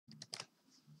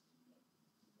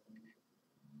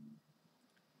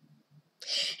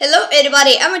Hello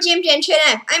everybody, I'm a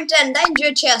Cherniaiev. I'm 10, I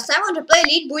enjoy chess. I want to play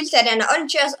lead Blitz and on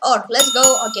chess or let's go.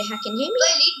 Okay, I can hear me.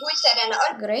 Play lead Blitz and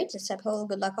on. Great, let's have all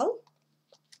good luck all.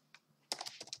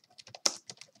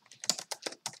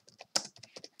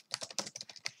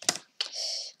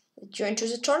 Join to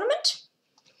the tournament.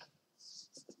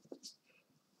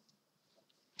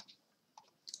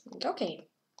 Okay.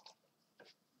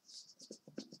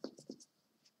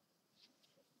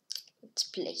 Let's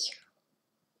play.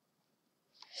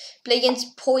 Play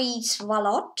against Poise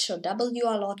Valot or W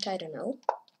a lot, I don't know.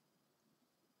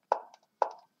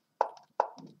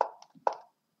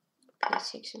 Play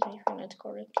 6 if I not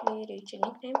correctly, reach a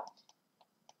nickname.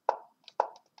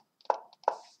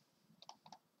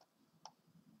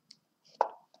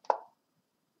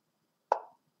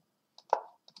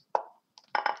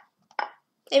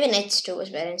 Maybe knight 2 is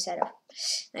better instead of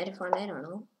knight 1, I don't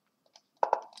know.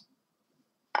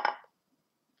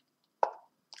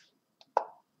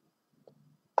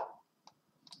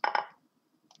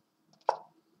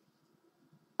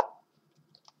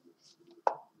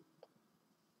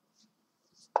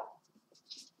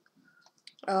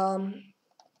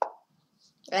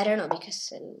 I don't know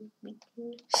because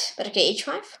but okay,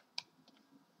 h5.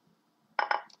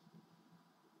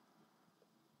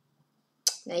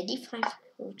 Knight d5,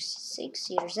 rook 6,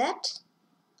 here's that.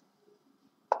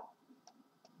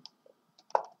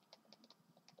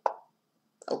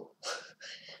 Oh,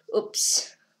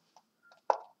 oops.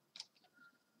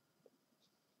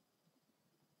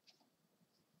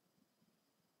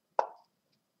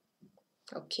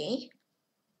 Okay.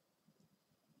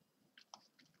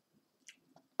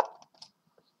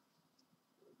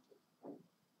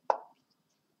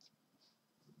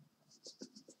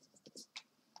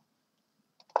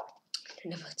 I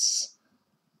don't know what's.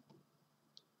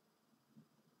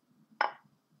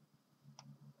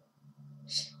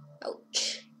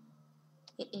 Ouch.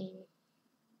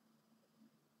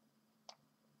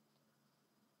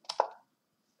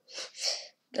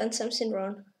 Done something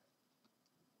wrong.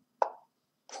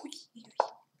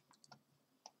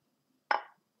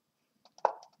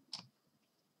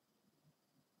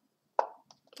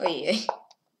 Oh yeah.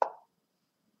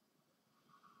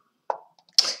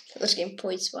 This game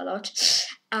points a lot.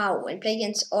 Ow, and play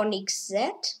against Onyx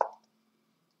Z.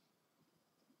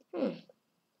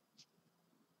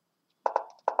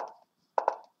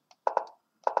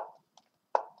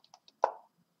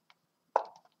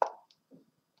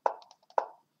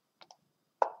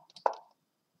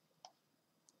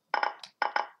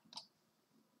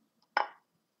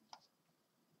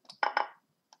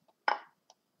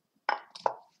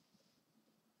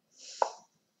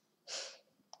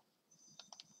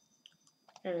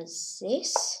 And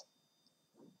this.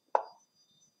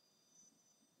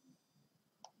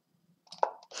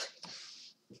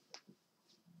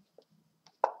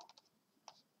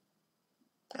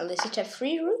 Unless it have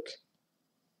free rook?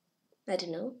 I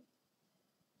don't know.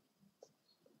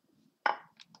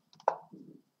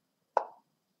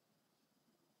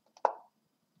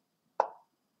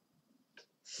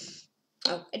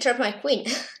 Oh, I trapped my queen.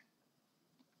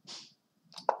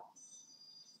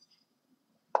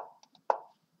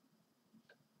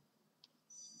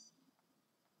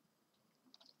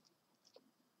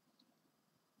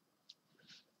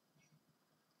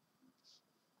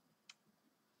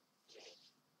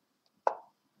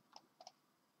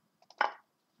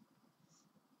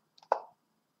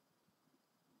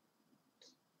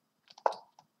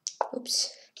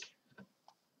 Oops.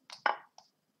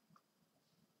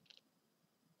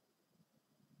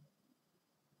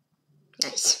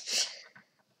 Nice.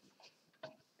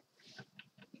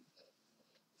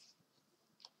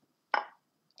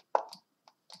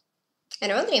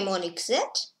 Another name on exit.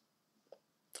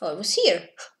 Oh, I was here.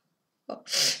 Oh,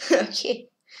 okay.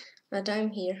 But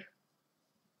I'm here.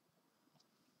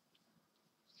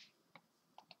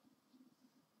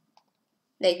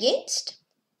 Against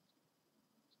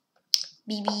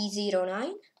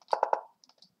BB09.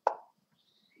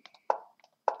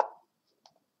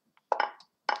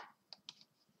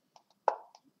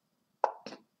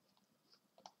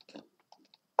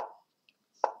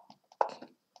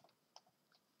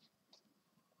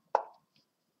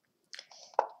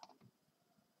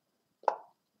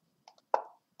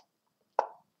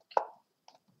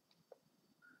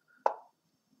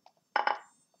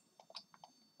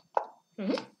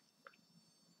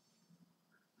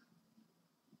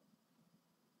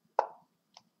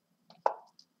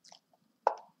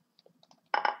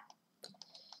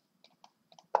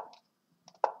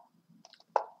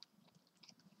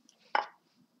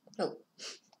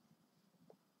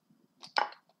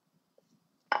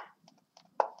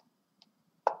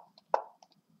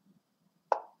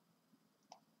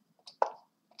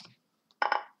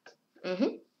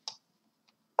 Thanks.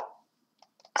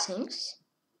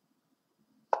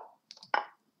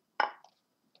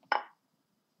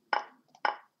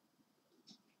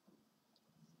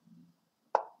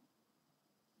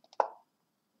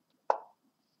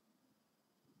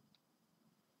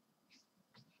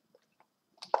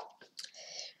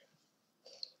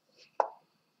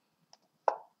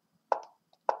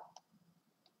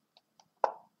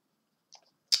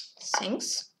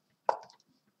 Thanks.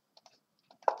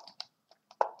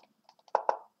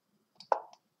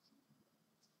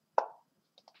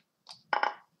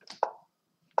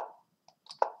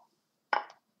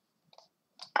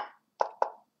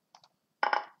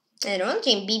 And on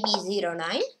team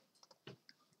BB09.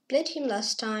 Played him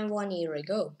last time 1 year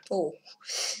ago. Oh,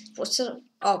 what's the...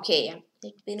 Okay, yeah.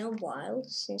 It's been a while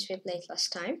since we played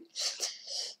last time.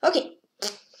 Okay.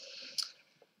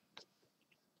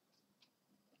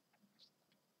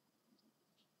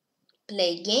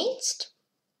 Play against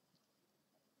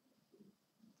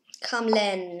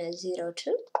Kamlen02.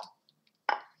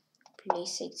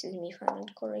 Please excuse me if I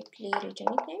don't correctly read your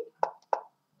nickname.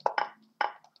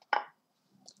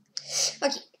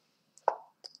 Okay.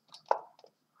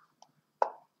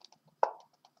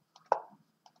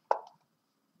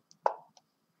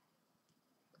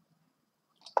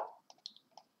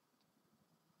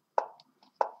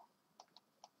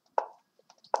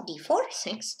 D4,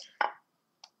 thanks.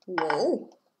 Whoa.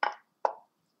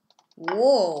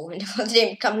 Whoa, and the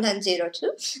name Kamlan02.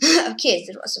 Okay,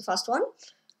 that was the first one.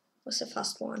 What's the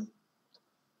first one?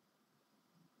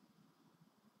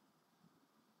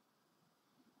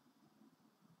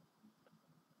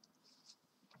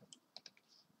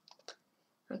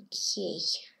 Okay.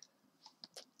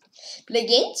 Play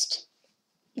against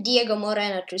Diego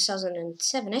Moreno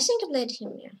 2007. I think I played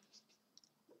him, yeah.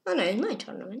 Oh no, in my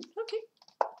tournament. Okay.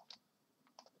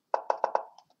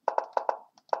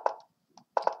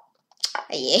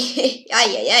 Ay,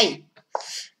 ay, ay, ay.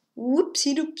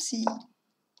 Whoopsie doopsie.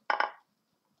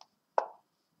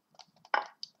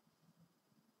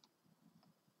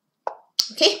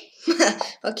 Okay.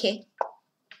 Okay.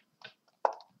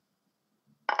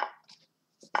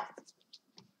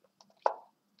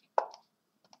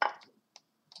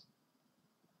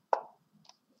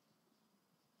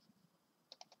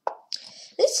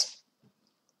 This.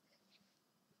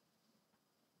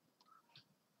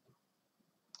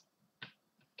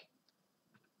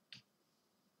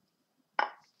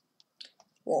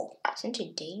 Whoa, isn't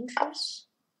it dangerous?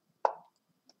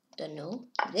 Don't know.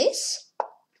 This?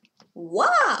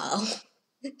 Wow!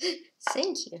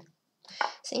 Thank you.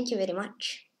 Thank you very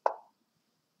much.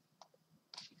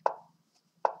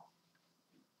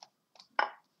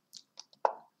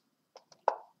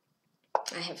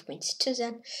 I have queen c2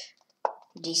 then.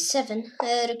 D7,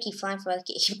 rook e5,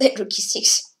 okay, rook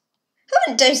e6. How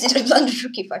many times did I blunder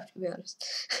rook e5 to be honest?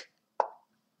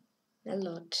 A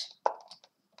lot.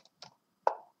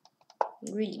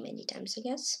 Really many times, I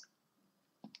guess.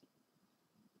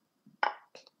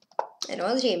 And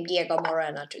on team Diego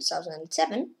Moreno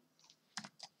 2007.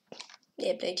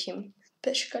 They played him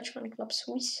Beşiktaş Fan Club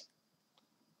Swiss.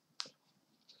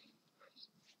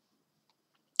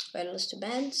 Well, lost to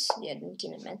bands. Yeah,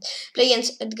 Argentina band. Play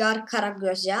against Edgar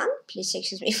Karagözyan. Please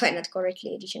excuse me if I not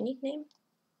correctly read your nickname.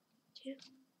 Yeah.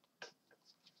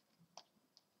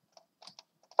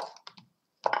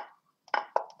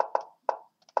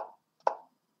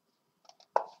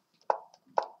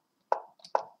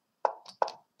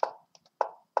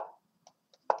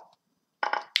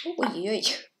 Oi.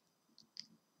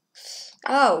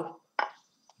 Oh.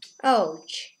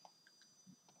 Ouch.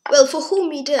 Well, for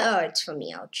whom it... Oh, it's for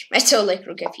me, ouch. I saw like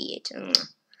rook f8.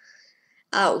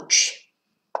 Ouch.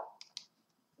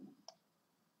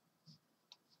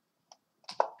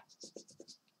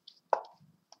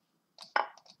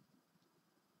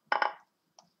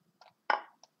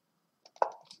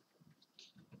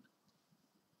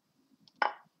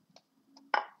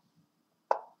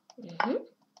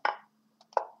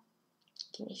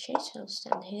 Can you chase? I'll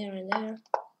stand here and there.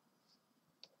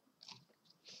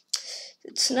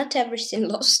 It's not everything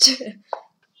lost.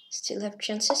 Still have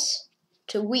chances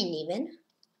to win even.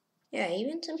 Yeah,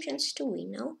 even some chances to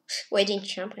win now. Why didn't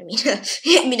jump? I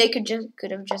mean, I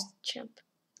could have just jumped.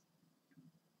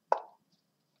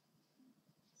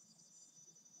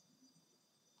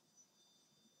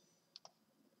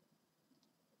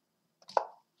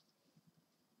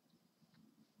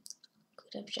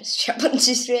 Could have just jumped on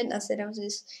this red. Nothing of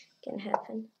this can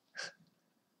happen.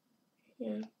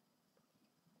 Yeah.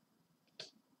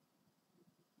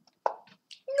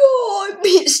 No, I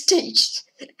mistaged.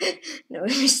 No, I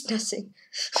missed nothing.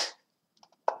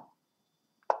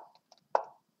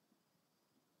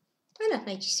 not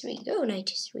 93? Go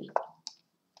 93.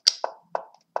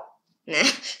 Nah,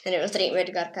 and it was 3 with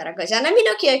Garkaragosan. I mean,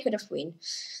 okay, I could have win.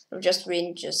 I've just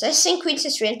win. Just I think Queen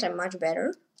C3 I'm much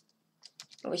better.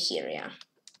 Over here, yeah.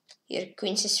 Here,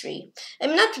 Queen C3.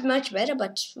 I'm not much better,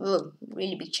 but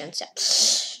really big chance.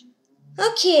 Yeah.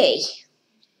 Okay.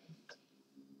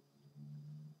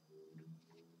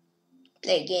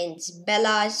 Play against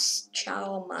Bella's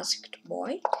Chow Masked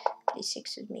Boy. Please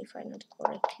excuse me if I not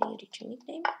correctly reach your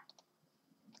nickname.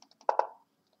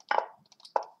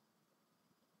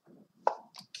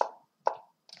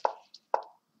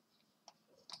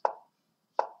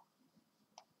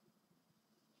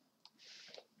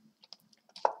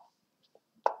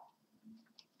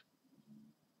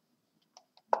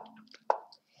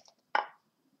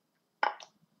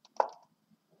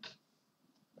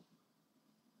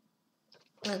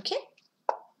 Okay.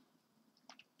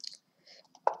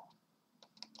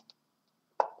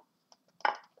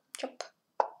 Chop.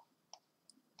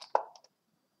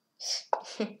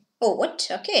 Oh, what?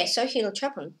 Okay, so he'll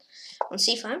chop on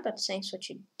C5, but thanks what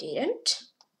you didn't.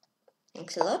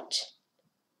 Thanks a lot.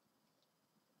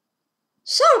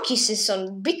 Sarkis is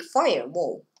on big fire.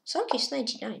 Whoa. Sarkis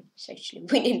 99. It's actually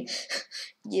winning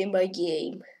game by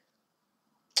game.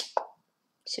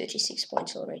 36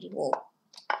 points already. Whoa.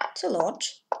 It's a lot.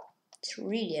 It's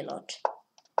really a lot.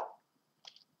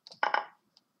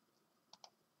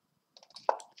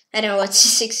 I don't know what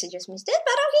C6 I just missed it,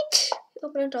 but okay.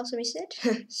 Opponent also missed it.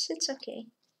 So it's okay.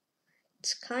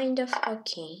 It's kind of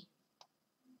okay.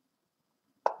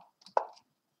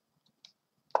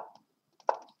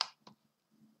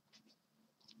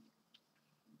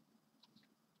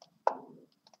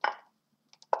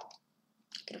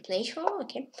 Gonna play show,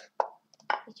 okay.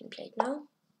 We can play it now.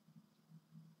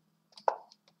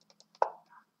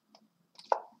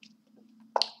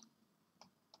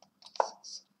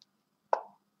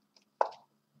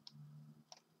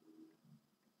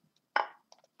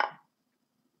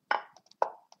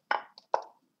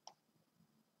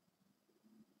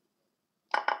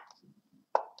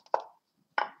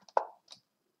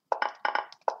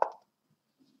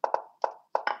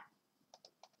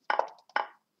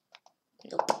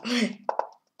 Nope.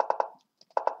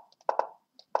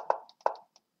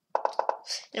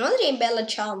 Another game, Bella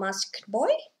Chow Masked Boy.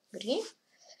 Good game.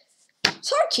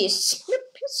 Sarkis.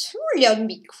 It's really on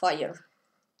big fire.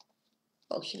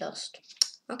 Oh, he lost.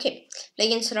 Okay. Play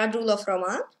against Radulov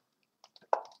Roman.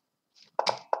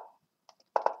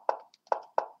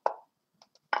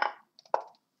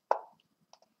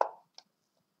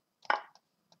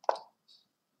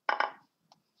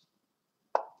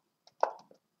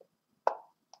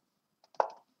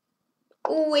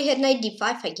 Oh, we had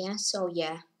 95, I guess. So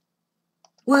yeah.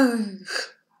 Whoa.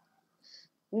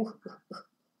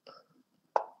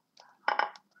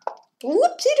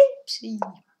 Whoopsie-doopsie.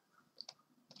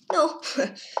 No.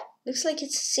 Looks like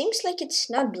it seems like it's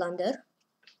not blunder.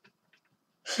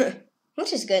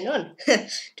 What is going on?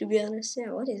 To be honest,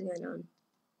 yeah, what is going on?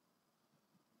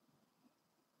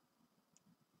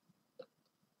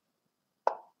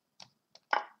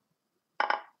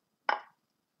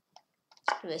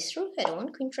 This through. I don't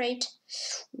want queen trade.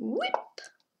 Whip.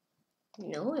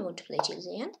 No, I want to play till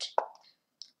the end.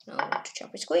 No, I want to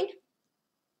chop his queen.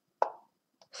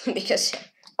 Because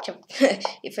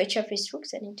if I chop his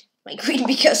rooks, I need my queen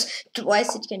because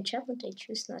twice it can chop and I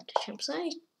choose not to chop. So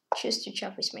I choose to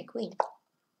chop with my queen.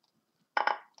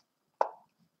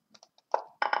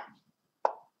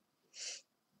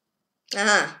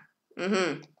 Aha.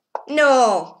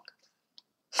 No.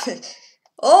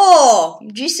 Oh,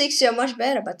 G6, you're much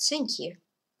better, but thank you.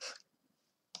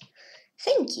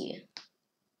 Thank you.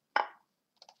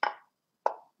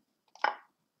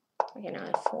 Okay, now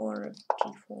F4,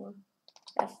 G4,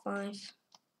 F5.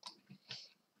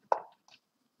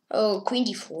 Oh, Queen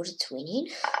D4 is winning.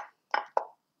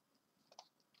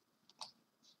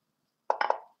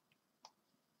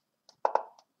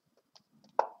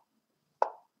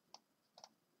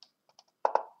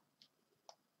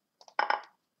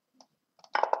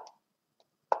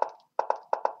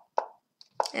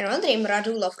 And another name,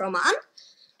 Radulov Roman.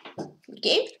 Good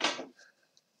game.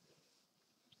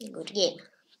 Good game.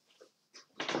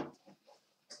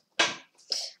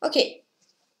 Okay.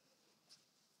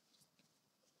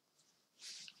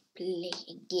 Play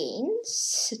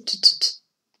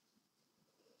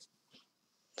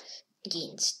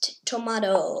against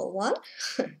Tomato 1.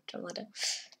 Tomato.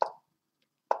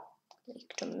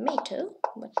 Like tomato,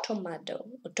 but tomato.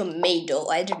 Or tomato,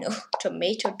 I don't know.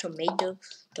 Tomato.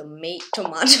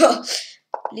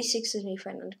 Please excuse me if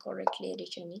I not correctly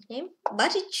read your nickname.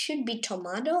 But it should be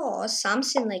tomato or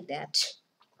something like that.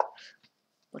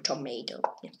 Or tomato.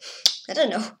 Yeah. I don't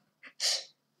know.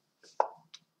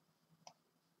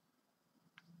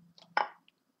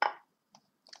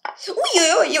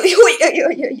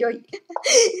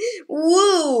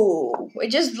 Whoa! I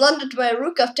just blundered my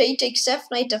rook after he takes f,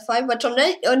 knight f5, but on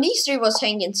e3 was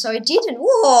hanging, so I didn't.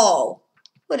 Whoa!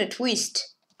 What a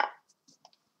twist.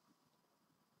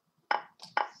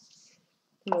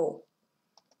 Whoa.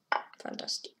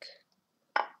 Fantastic.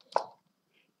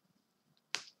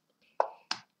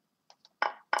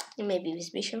 Maybe this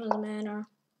bishop doesn't matter. I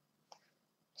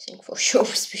think for sure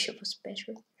this bishop was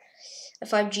better.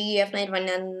 f5g, f9,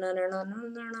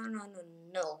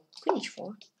 no. Queen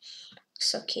h4.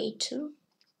 It's okay too.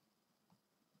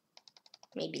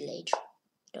 Maybe later.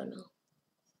 Don't know.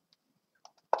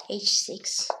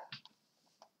 h6.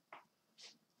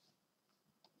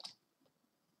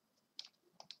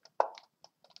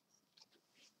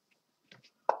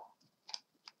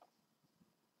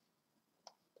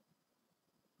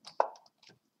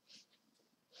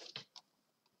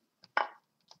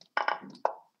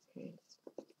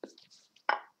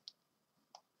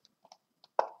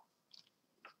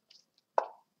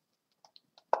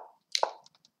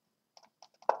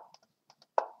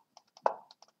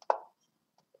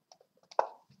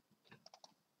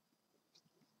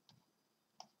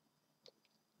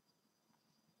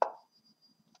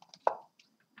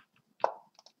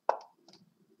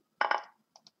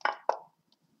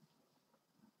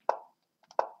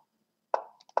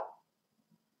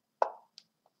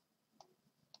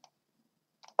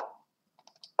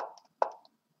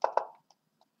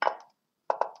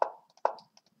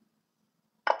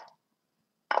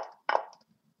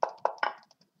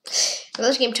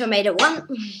 First game Tomato 1.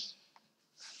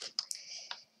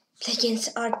 Play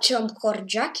against Artyom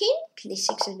Korjakin. Please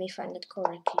 6 as me find it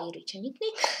correctly. Reach a nickname.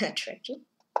 Attractive.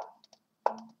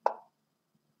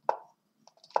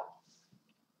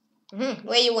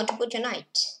 Where you want to put your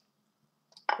knight?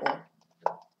 Oh.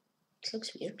 It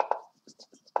looks weird.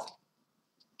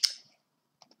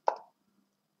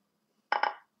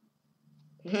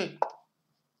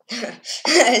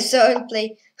 I saw him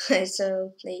play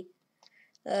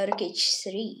rook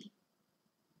h3.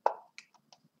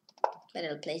 But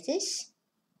I'll play this.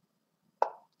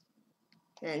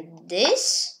 And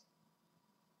this.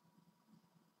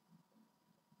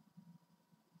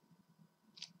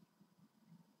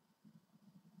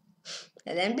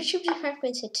 And then bishop g5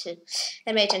 queen c2.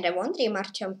 And mate and I won. I'm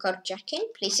Artyom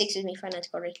Korjakin. Please 6 with me if I not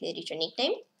correctly reach your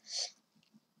nickname.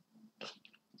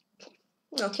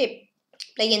 Okay.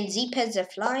 Playing z pets the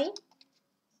fly.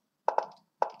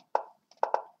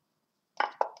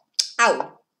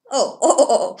 Ow.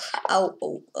 Oh.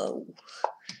 Ow.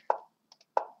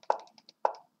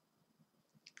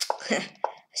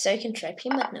 So I can trap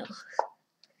him, but no.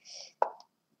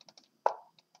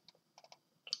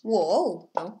 Whoa.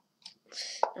 No.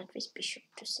 Not with bishop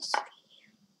to c3.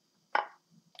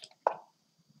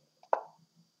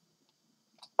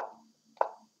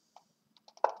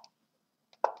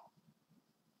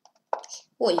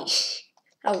 Oi.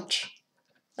 Ouch.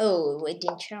 Oh, I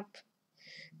didn't trap.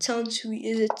 Sounds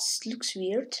weird. It looks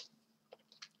weird.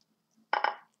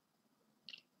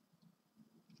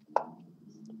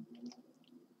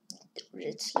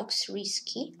 It looks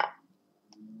risky.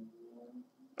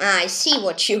 I see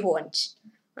what you want.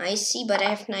 I see, but I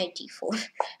have knight d4.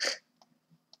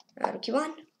 Rook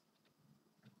e1.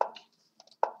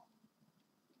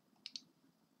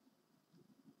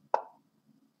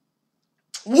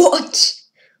 What?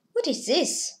 What is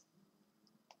this?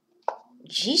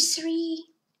 g3.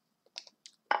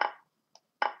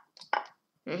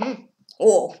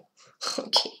 Oh,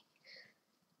 okay.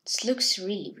 This looks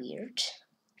really weird,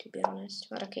 to be honest.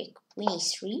 But okay, queen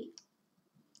e3.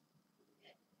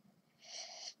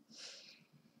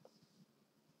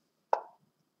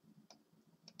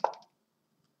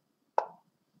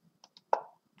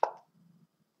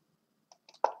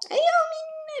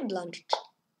 I blundered.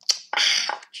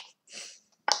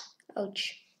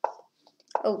 Ouch.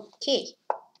 Okay.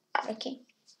 Okie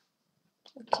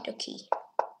dokie.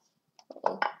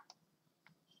 Uh-oh.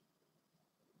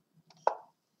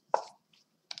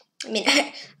 I mean,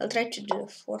 I'll try to do a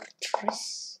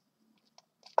fortress.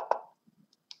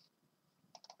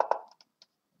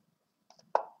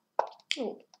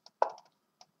 Oh.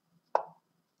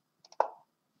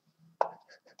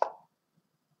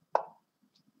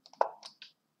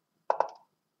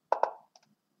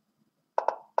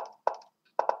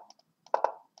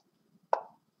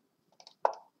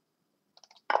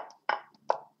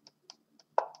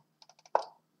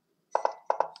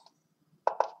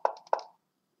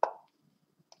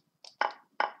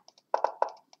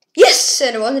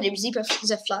 So the one that zip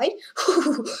the fly.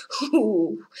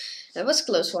 That was a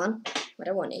close one, but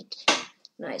I won it.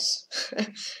 Nice.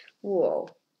 Whoa.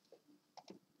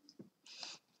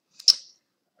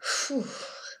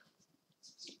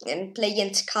 And play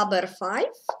against Caber 5.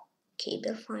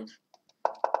 Caber 5.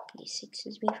 Please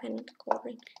excuse me if I not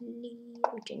correctly.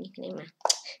 Which nickname?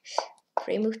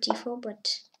 Remove T4, but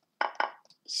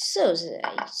so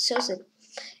that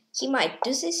he might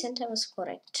do this, and I was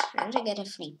correct. And I get a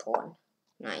free pawn.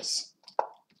 Nice.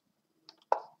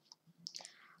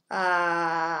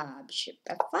 Bishop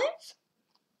F5.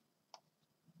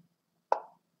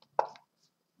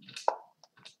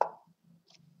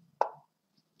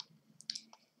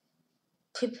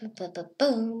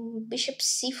 Boom. Bishop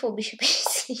C4, Bishop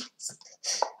A6.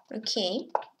 Okay.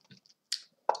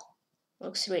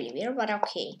 Looks really weird, but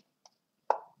okay.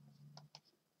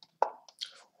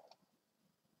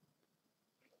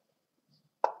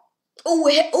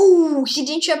 Oh, he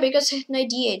didn't show because I had an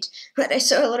idea, but I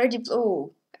saw already.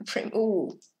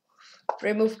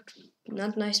 Removed.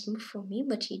 Not nice move for me,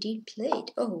 but he did play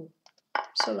it. Oh,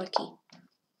 so lucky.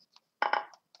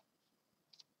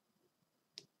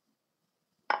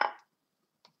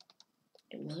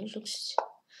 Now it looks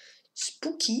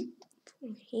spooky for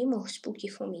him or spooky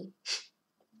for me.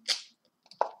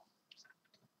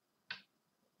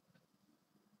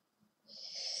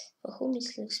 For whom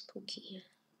it looks spooky?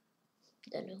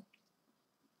 Don't know.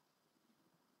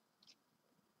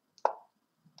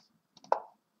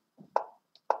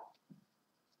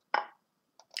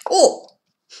 Oh!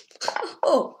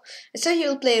 Oh! I thought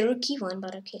you'll play a rookie one,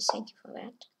 but okay, thank you for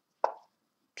that.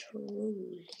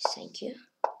 Truly, thank you.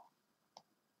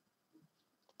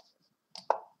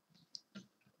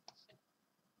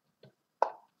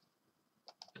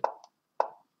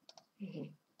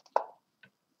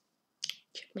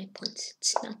 Check my points.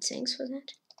 It's not thanks for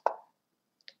that.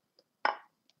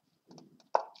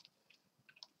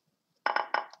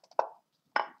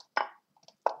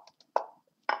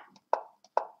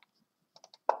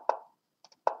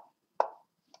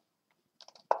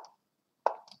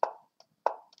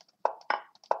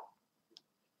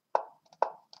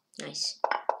 Nice.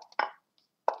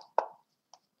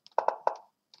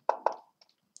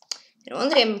 And one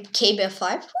them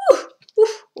KB5.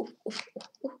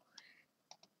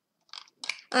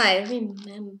 I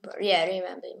remember. Yeah, I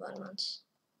remember in 1 month.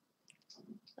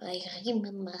 I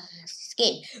remember this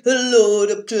game. Hello,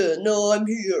 Doctor. No, I'm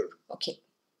here. Okay.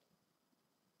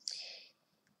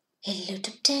 Hello,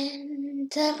 Top 10.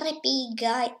 The rappy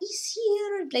guy is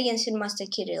here. Play against Master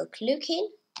Kirill Klukin.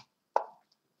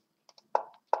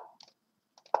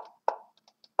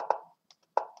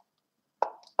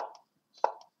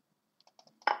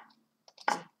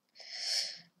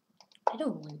 I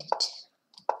don't want it.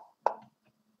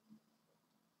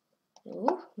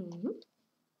 Oh,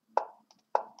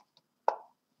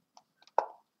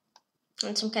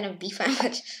 And some kind of B5,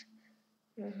 but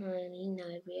now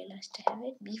I realized I have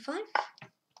it. B5.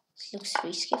 This looks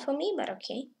risky for me, but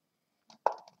okay.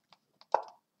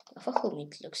 For whom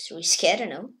it looks risky, I don't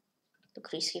know.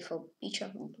 Look risky for each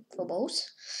of them, for both.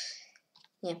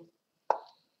 Yeah.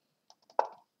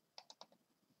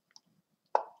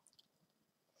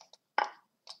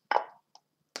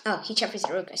 Oh, he chop is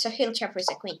a rook. I saw he'll chop is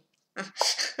a queen.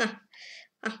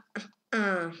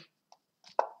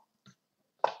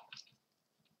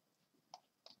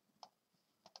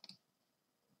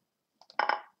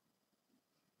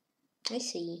 I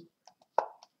see.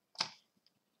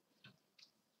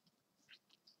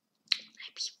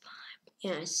 Maybe 5.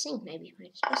 Yeah, I think maybe 5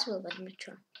 is possible, but I'm not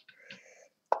sure.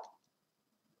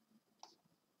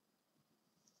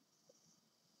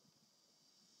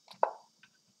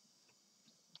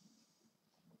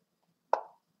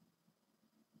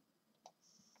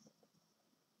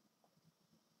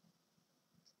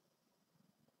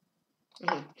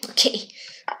 Okay.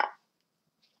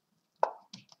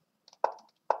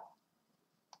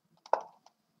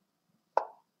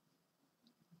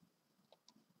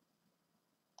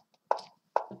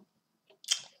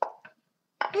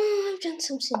 I've done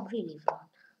something really wrong.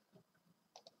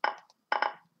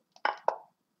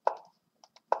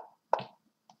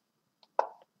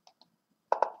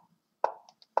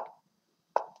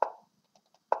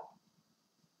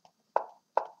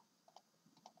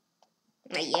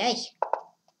 Ay.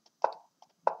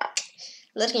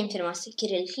 Lord Game Master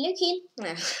Kirill Klukin.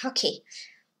 Okay.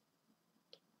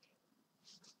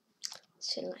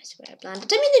 It's really nice where I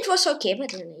landed. I mean, it was okay,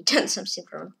 but then I done something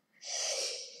wrong.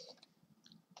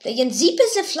 Again, Zeep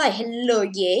is a fly. Hello,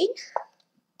 yay.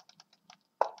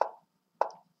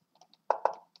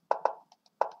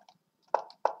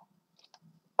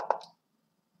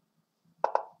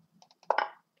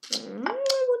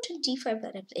 I wanted d5,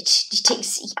 but I played d takes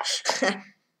c.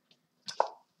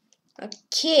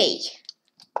 Okay.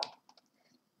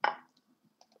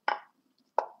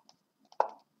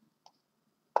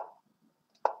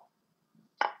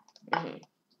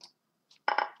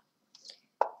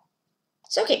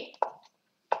 It's okay.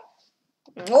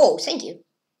 Oh, thank you.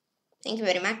 Thank you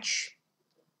very much.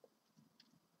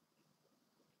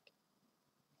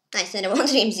 Nice, and I want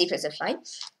to z plus f5.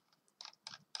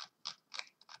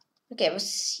 Okay, I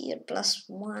was here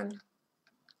 +1.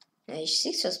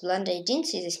 h6 was blunder. I didn't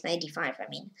see this knight d5. I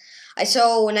mean, I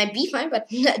saw knight b5, but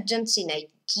I didn't see knight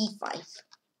d5.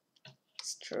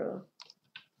 It's true.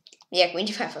 Yeah, queen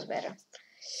d5 was better.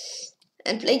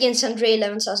 And play against Andre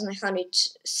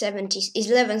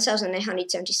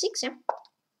 11,976, yeah.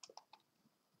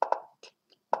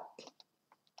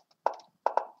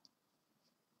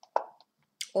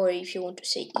 Or if you want to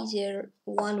say easier,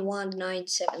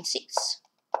 11976.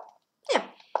 Yeah.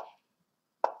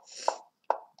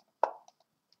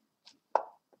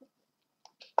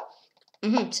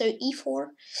 So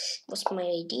e4 was my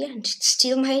idea, and it's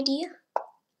still my idea.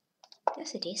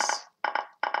 Yes, it is.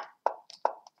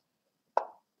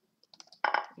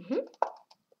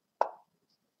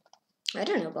 I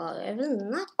don't know about it. I will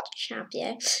not jump,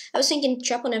 yeah. I was thinking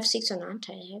jump on f6 on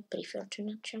Antalya. I prefer to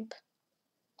not jump.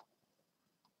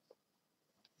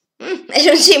 I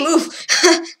don't see a move.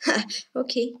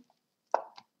 Okay.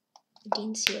 I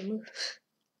didn't see a move.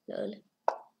 Lol.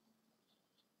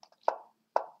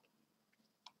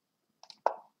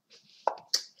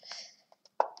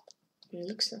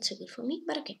 Looks not so good for me,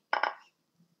 but okay.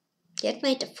 Get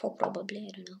knight f4 probably,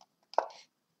 I don't know.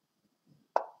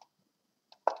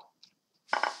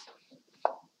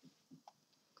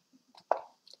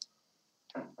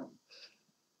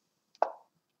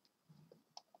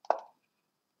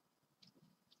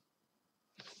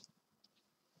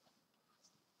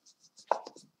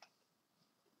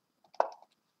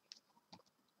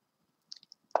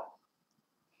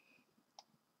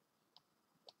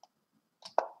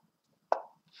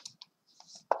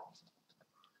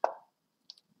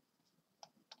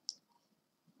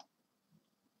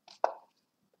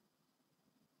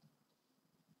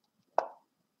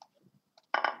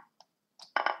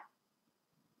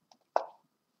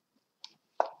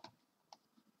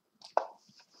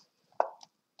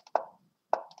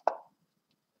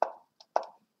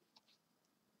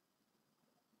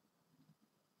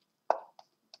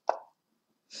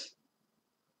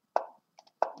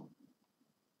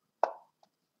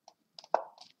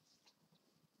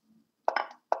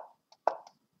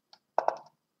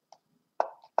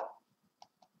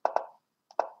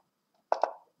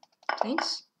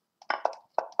 Thanks.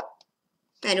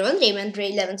 I don't remember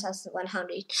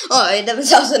 11,100. Oh,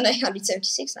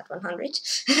 11,976, not 100.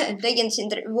 Against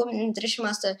International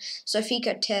Grandmaster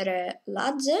Sofika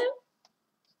Tereladze.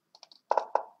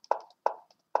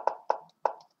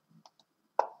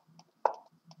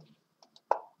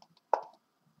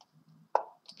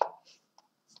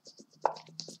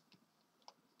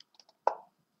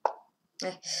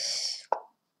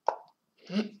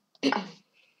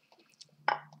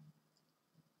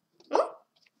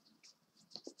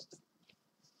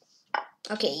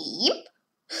 Okay, yep.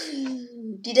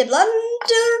 Did I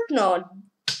blunder? No,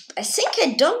 I think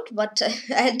I don't, but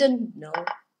I don't know.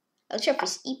 I'll check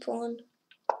with e-pawn.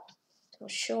 For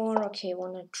sure. Okay,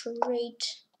 wanna trade?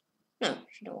 No,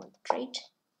 she don't want to trade.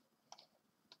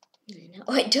 No,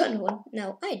 I don't want.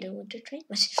 No, I don't want to trade.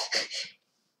 But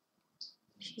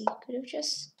she could have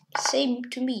just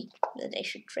said to me that I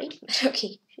should trade. But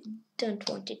okay, she don't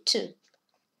want it to.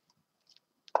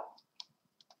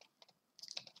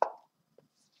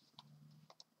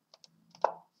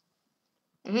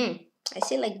 I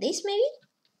see like this maybe.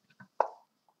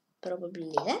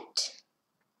 Probably that.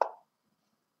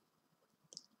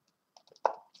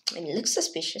 I mean, it looks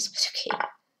suspicious, but okay.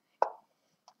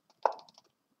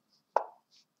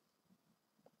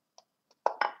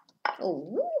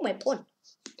 Oh, my pawn.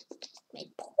 My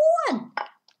pawn!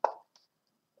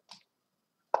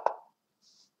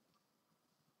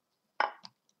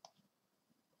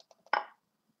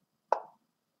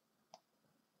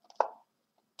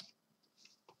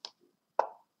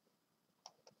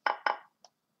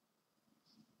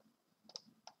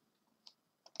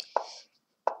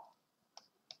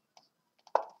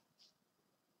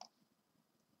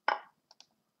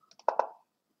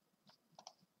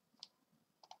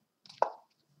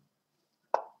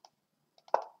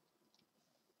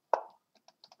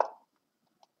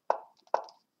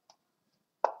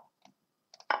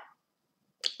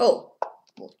 Oh,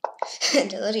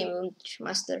 the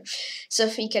Grandmaster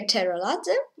Sofika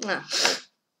Tereladze.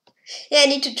 Yeah, I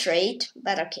need to trade,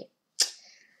 but okay.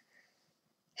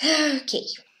 Okay.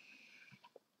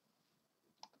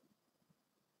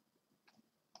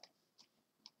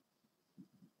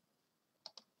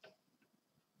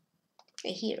 The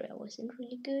hero wasn't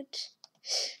really good.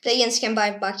 Players can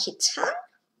buy back his hand.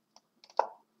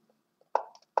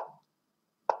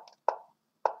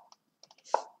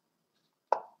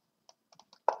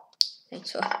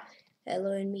 Thanks for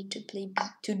allowing me to play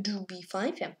to do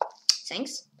b5. Yeah,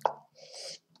 thanks.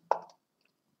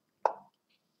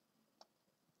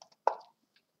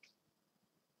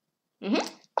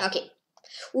 Okay.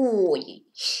 Ooh.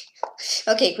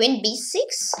 Okay, queen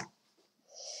b6.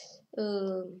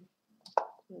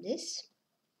 This.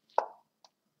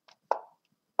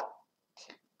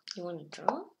 You want to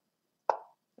draw?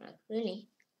 Not really.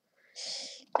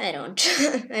 I don't.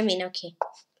 I mean, okay.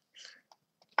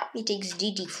 He takes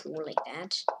dd4 like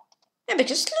that. Yeah,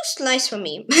 because it looks nice for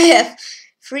me. I have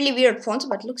really weird fonts,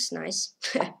 but it looks nice.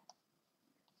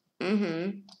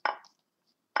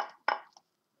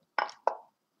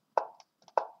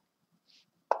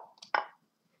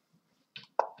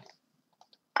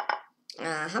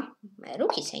 My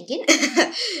rook is hanging.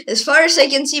 As far as I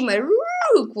can see, my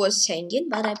rook was hanging,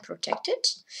 but I protected.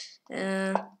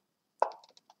 Here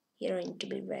I need to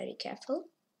be very careful.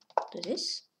 Do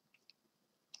this.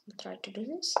 I'll try to do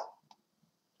this.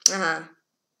 And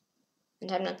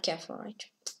I'm not careful, right?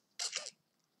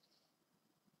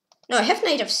 No, I have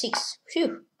knight of 6.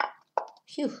 Phew.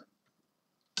 Phew.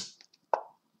 I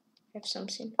have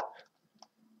something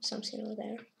over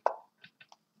there.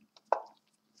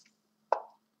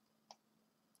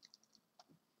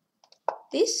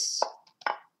 This.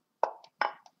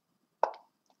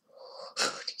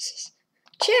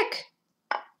 Check.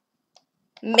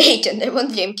 Mate, and then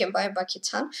one game can buy back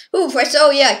its hand. Oof, I saw,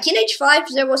 yeah, king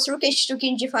h5, there was rook h2,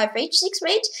 king g5, h6,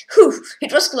 mate. Oof,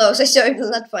 it was close. I saw I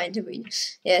will not find a win.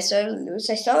 Yeah, so I will lose.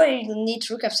 I saw I will need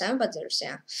rook f7, but there's,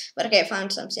 yeah. But okay, I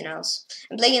found something else.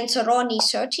 I'm playing Cherniaiev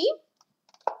 30.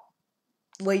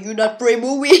 Were you not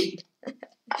pre-moving?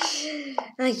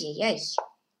 Ay.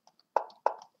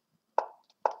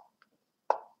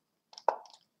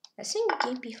 I think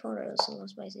game before I also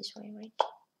lost by this way, right?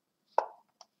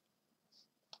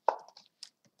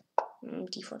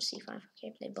 D4, C5.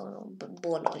 Okay, play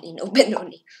Bononi. No,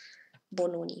 Benoni.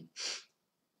 Bononi.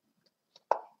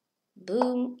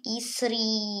 Boom, E3.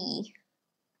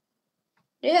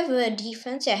 Do you have a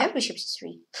defense? Yeah, I have bishop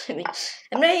C3.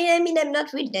 I'm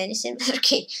not with anything, but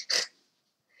okay.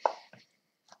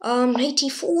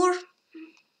 94.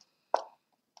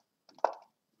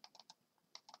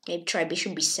 Maybe try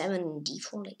bishop B7 and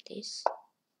D4 like this.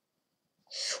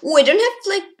 Oh, I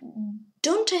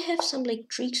don't have some like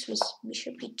tricks with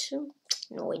bishop E2?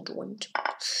 No, I don't.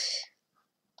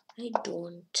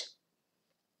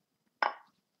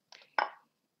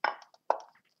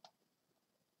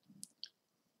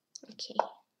 Okay.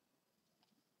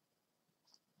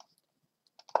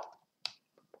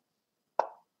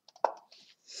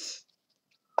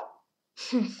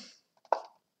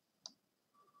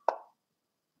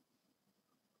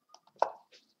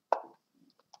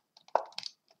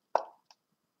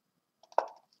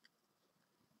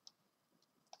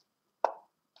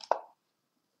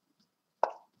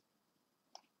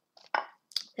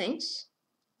 Thanks.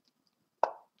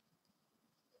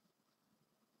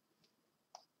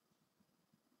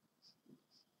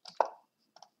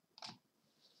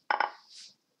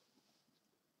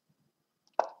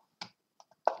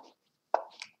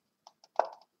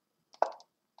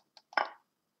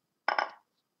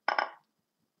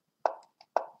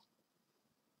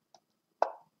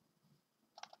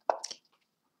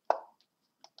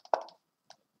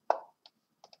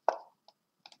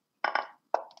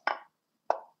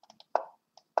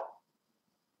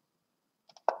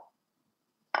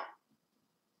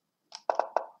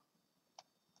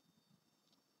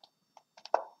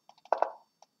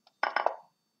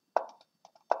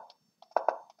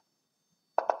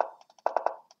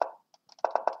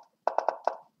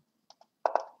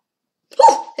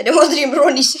 And I was dreaming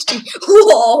Ronnie 60.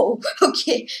 Whoa!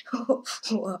 Okay.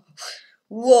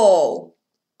 Whoa.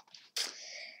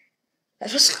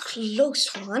 That was a close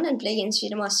one. And play against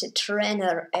Grandmaster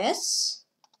Trainer S.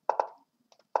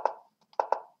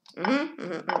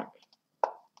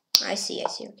 I see,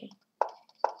 okay.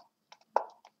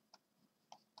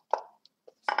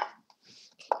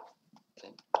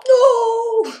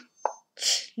 No!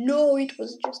 No, it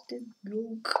was just a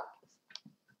joke.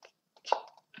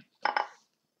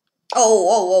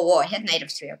 Oh, I had knight of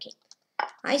 3, okay.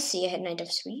 I see, I had knight of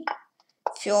 3.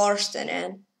 First,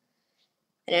 and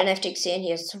then FTX in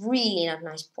here. It's really not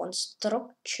nice pawn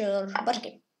structure, but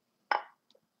okay.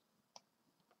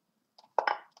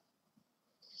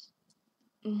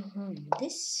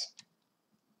 This.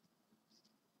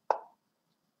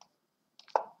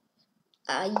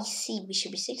 I see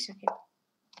bishop b6. Okay.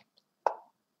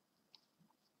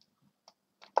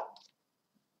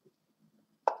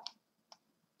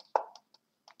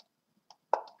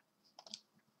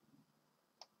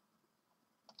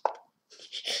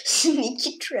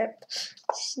 Sneaky trap.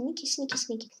 Sneaky, sneaky,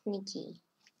 sneaky, sneaky.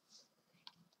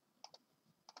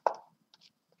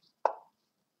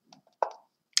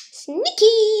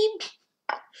 Sneaky!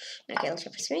 Okay, let's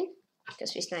have a swing.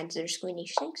 Because this knight there's queen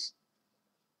h6.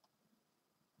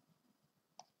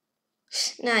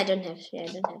 No, I don't have it. I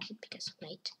don't have it because of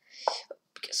knight.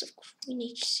 Because of queen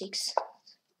h6.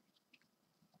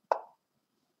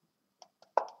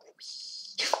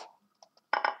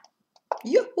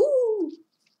 Yahoo!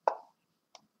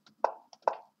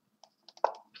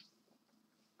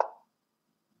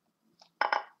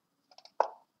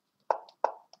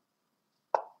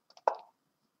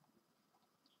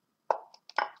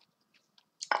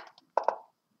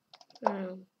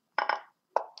 No!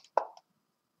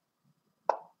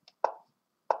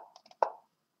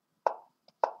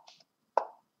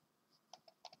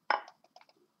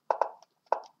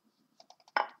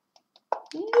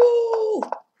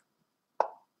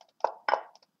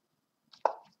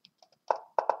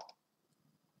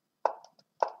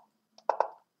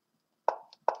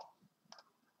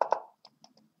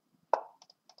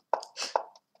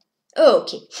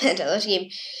 Okay, that last game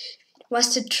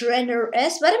was the trainer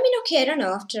S, but I mean, okay, I don't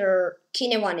know. After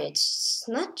King A1, it's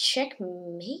not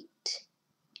checkmate.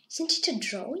 Isn't it a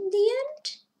draw in the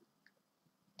end?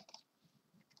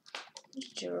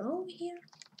 Draw here?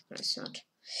 No, it's not.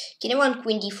 King A1,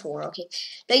 Queen D4. Okay.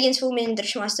 Play against full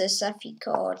International Grandmaster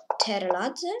Safiko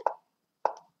Terladze.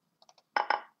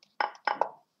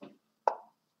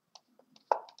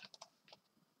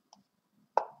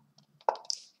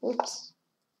 Oops.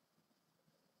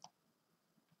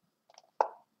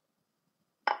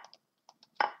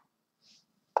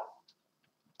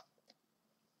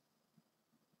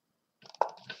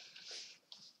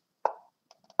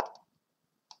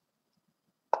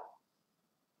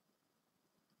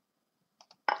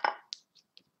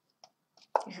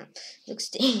 Looks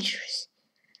dangerous.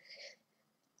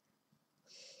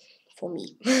 For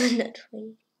me. Not for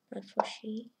you. Not for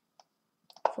she.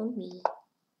 For me.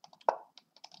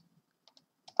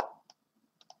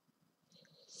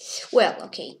 Well,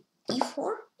 okay.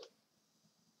 E4.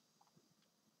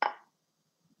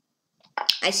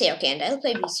 I say okay, and I'll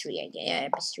play B3 again. Yeah,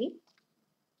 B3.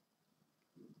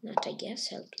 Not I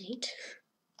guess, I'll play it.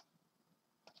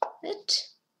 But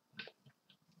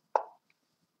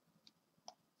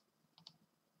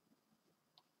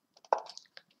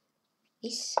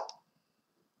this.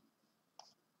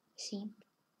 See.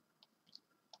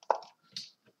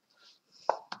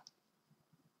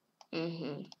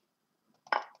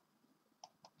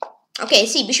 Okay,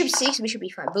 see, bishop 6, bishop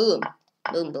e5. Boom.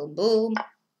 Boom, boom, boom.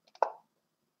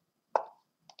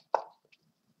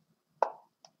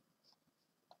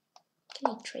 Can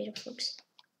I trade off rooks?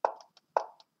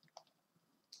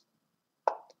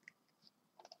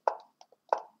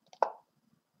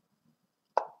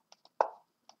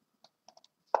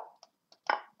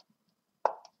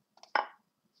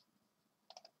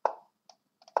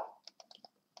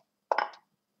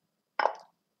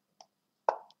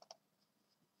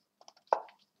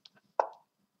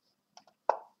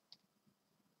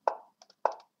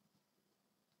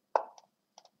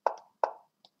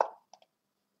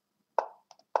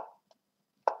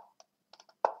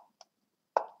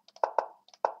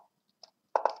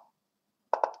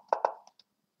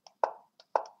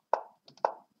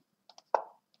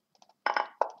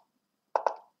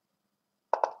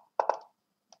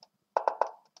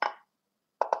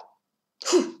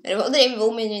 Er wilde even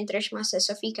woman in International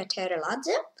Sofika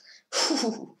Terladze.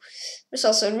 There's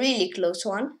also a really close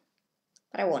one.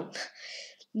 But I won.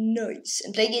 Nice.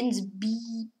 And play against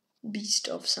Beast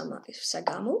of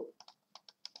Sagamo.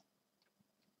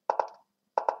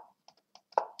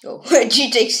 Oh,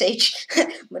 G takes H.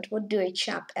 But what do I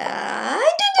chop?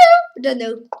 I don't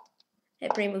know. I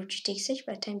play move G takes H,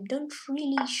 but I'm not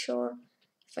really sure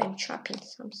if I'm chopping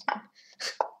something.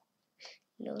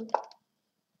 No.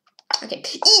 Okay,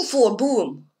 E4,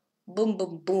 boom. Boom,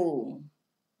 boom, boom.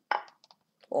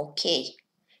 Okay.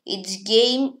 It's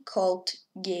game called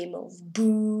Game of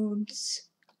Booms.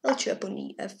 I'll chop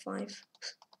on F5.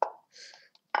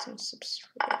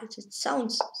 It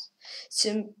sounds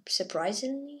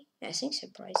surprisingly. I think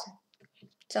surprising.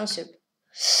 It sounds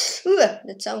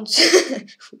that sounds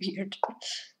weird.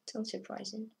 It sounds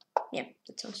surprising. Yeah,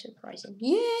 that sounds surprising.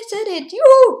 Yes, I did.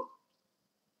 Yoo!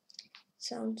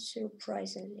 Sounds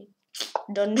surprisingly.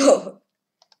 Don't know.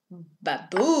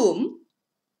 Ba-boom.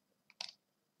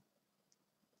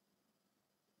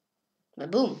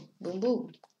 Ba-boom. Boom,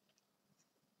 boom.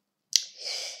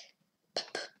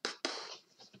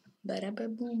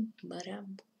 Ba-da-ba-boom.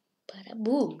 Ba-da-boom.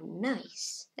 Ba-da-boom.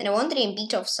 Nice. And I wonder a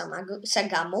bit of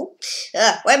Sagamo.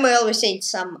 Why am I always saying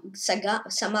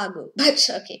Samago? But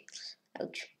okay.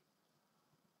 Ouch.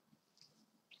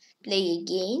 Play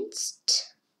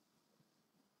against.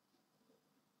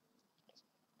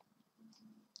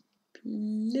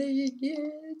 Play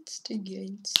against.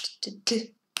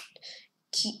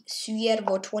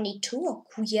 Suervo 22 or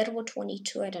Cuervo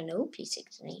 22, I don't know. Please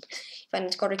explain if I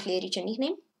not correctly read your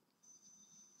nickname.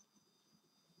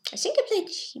 I think I played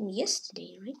him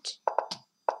yesterday, right?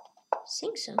 I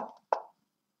think so.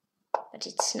 But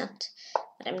it's not.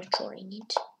 But I'm not drawing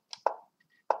it.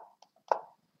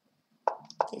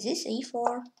 Is this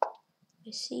E4?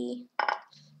 I see.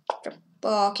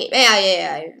 Okay.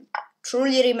 Yeah. I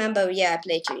truly remember. Yeah, I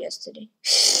played you yesterday.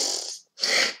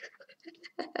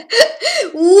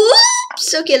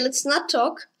 Whoops! Okay, let's not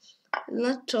talk.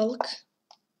 Not talk.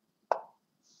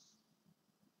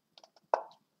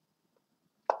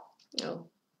 No.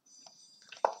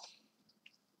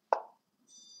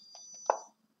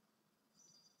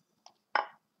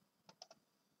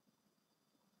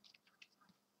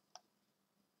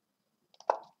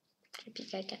 I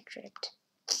think I got trapped.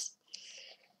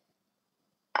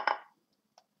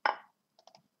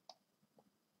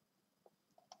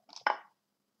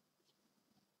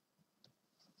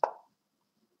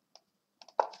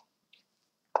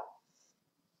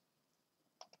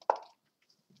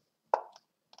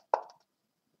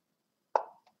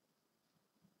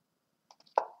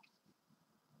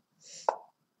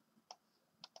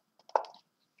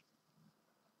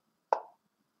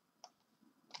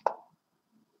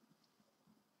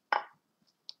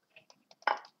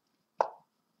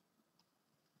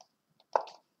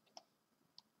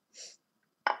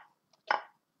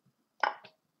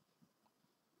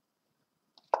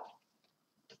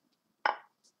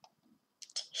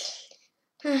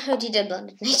 How did I blind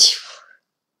at 94?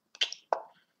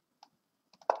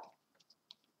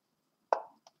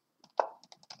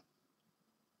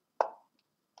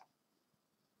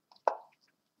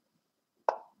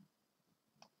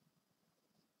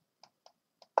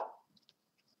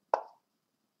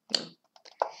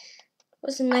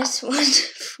 Was a nice one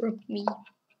from me.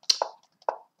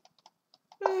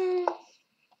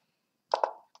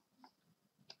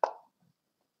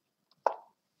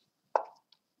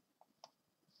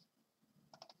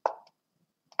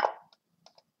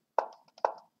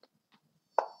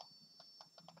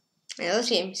 Those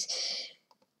games.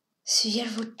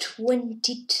 Suervo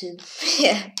 22.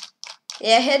 Yeah.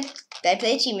 I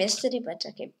played him yesterday, but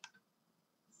okay.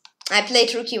 I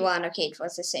played Rookie 1, okay, it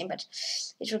was the same, but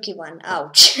it's Rookie 1.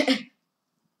 Ouch.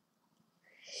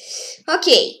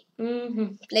 Okay.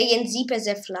 Play against Zeep as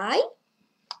a fly.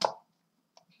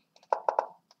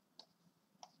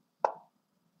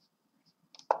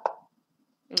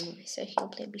 So he'll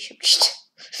play Bishop.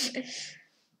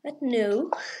 But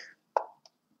no.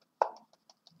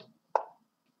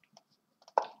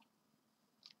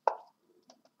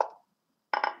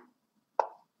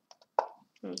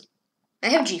 I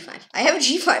have G5. I have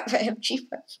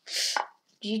G5.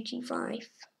 G5.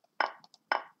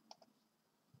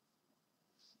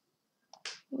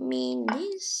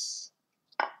 Minis.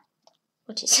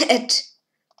 What is that?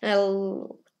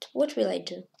 What will I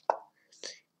do?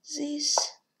 This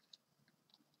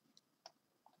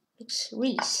looks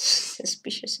really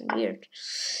suspicious and weird.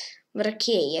 But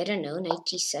okay, I don't know.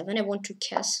 97. I want to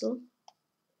castle.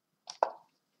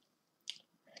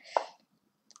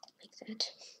 Like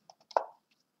that.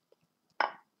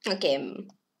 Okay,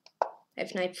 I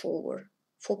have knight forward.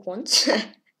 4 pawns.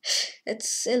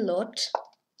 That's a lot.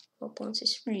 4 pawns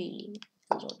is really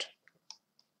a lot.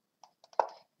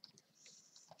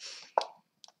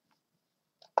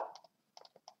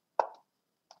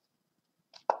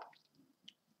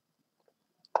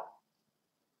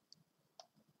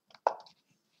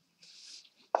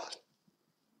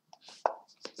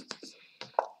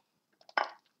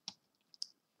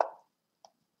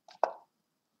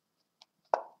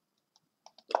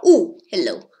 Oh,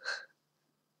 hello.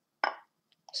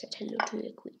 Said hello to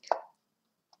your queen.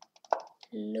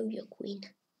 Hello, your queen.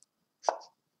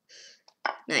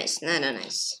 Nice,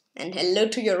 nice. And hello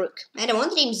to your rook. And I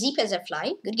want him Zeep as a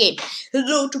fly. Good game.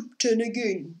 Hello to 10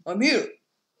 again. I'm here.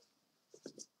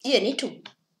 Yeah, I need to.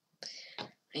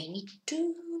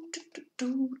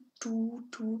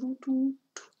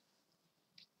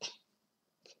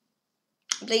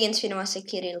 Play against Finawasa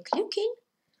Kirill Klukin.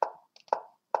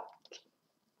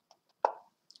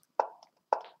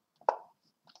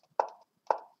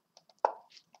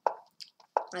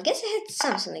 I guess I had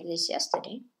something like this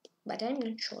yesterday, but I'm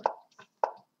not sure.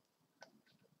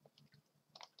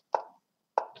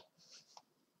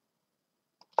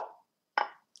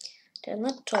 They're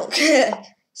not talk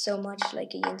so much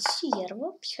like against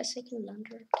Yervo because I can land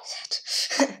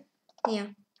that. Yeah.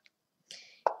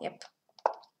 Yep.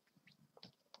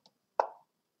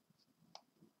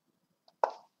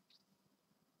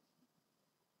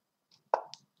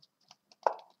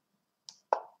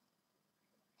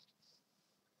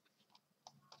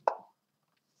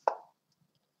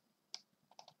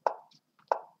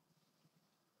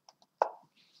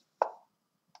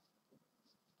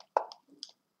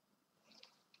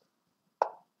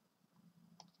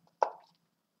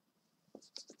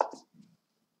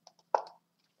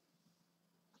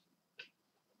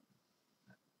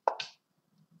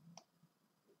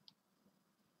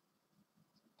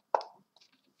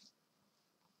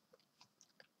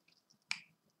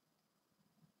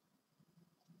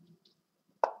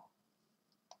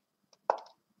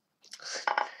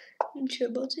 I'm sure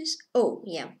about this. Oh,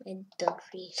 yeah, I don't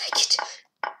really like it.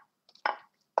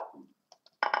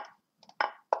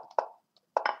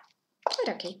 But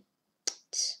okay.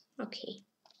 It's okay.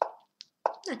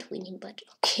 Not winning, but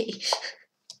okay.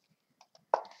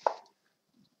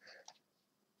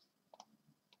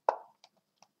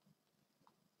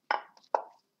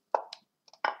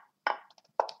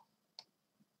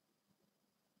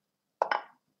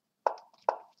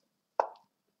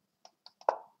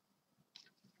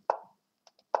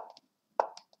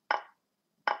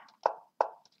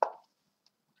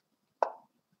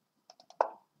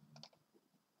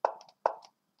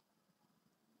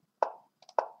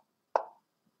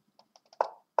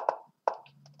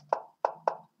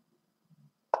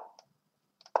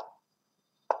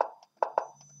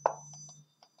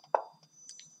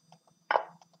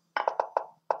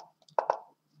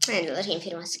 And let him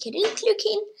firmas Cadet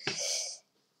looking.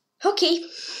 Okay.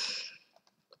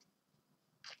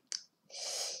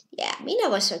 Yeah, Mina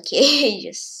was okay,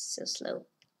 just so slow.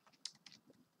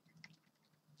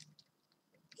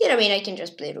 Here, I mean, I can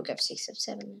just play rook f6,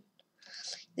 f7.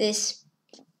 This.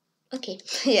 Okay,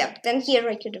 yeah, then here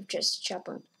I could have just chopped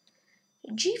on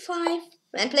g5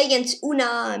 and play against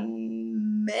una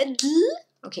medal.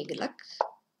 Okay, good luck.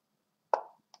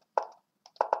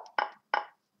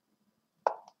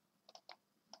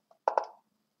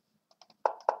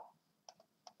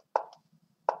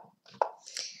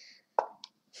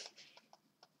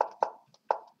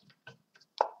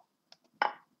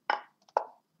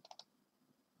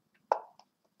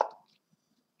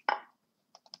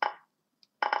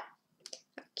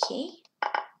 Okay.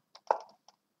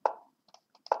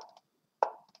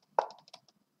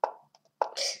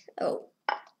 Oh.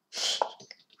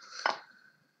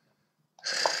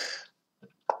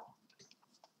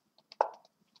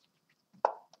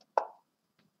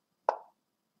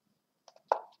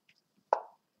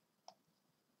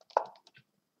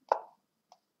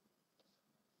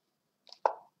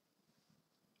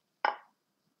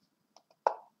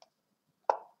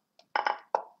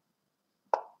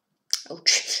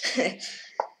 Ouch.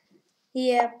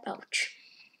 Yeah, ouch.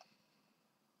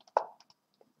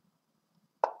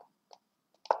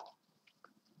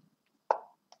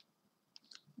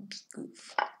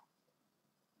 Goof.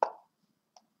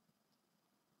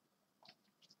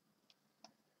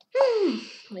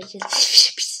 Wait,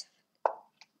 it's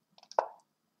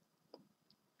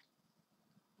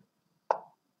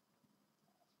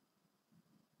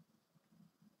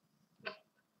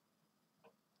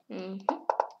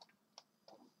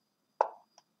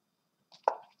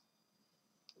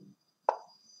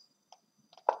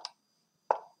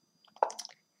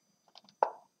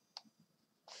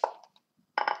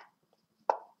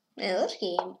Another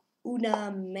game.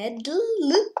 Una medal.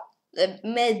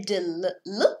 Medal.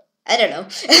 I don't know.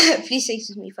 Please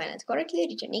excuse me if I not correctly.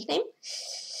 Read your nickname.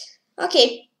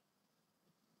 Okay.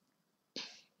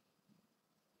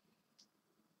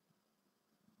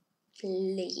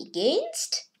 Play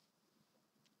against.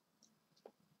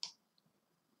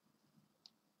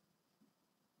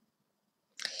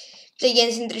 Play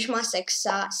against International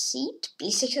Grandmaster.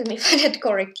 Please excuse me if I not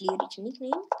correctly. Read your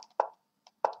nickname.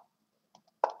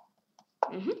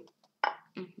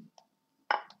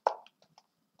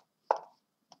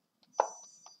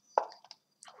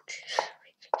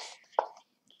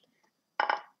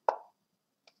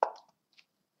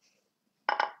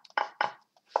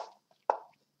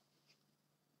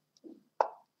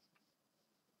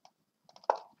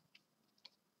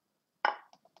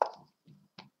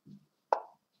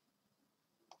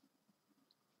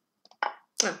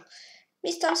 Oh,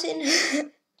 missed something.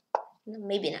 No,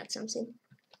 maybe not something.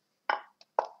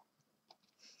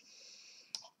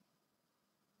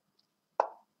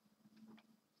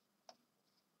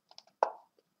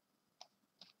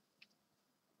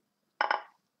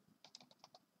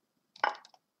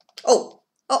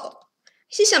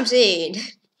 see something.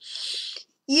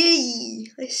 Yay!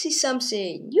 I see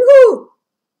something. Yoo-hoo!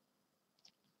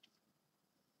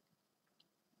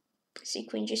 I see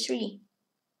queen g3.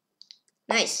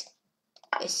 Nice.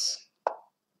 Yes.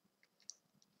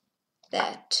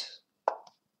 That.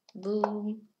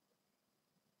 Boom.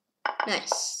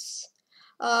 Nice.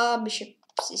 Bishop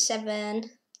c7.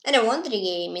 And I won the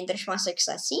game. International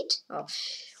succeed. Oh.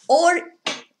 Or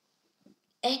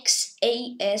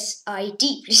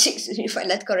XASID. Please excuse me if I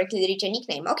let correctly reach a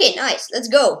nickname. Okay, nice. Let's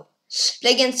go.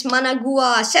 Play against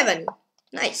Managua 7.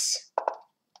 Nice.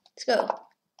 Let's go.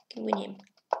 Can win him.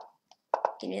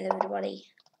 Can win everybody.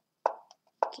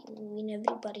 Can win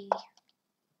everybody.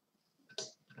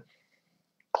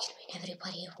 Can win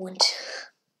everybody I want.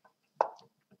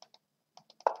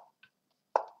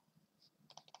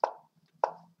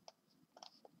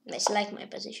 Nice, I like my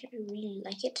position. I really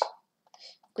like it.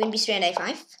 Queen b3 and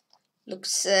a5.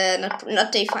 Looks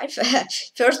not a5.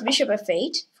 First bishop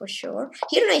f8 for sure.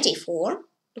 Here knight a4.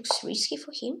 Looks risky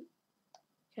for him.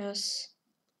 Yes.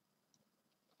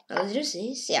 Let's do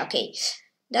this. Yeah, okay.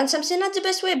 Done something not the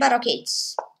best way, but okay,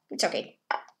 it's okay.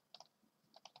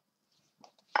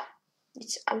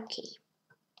 It's okay.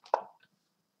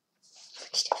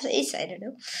 This I don't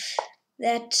know.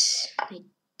 That knight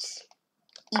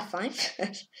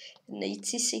e5, knight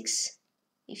c6.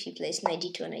 If he plays knight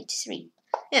d2 and knight c3.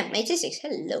 Yeah, knight c6.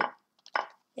 Hello.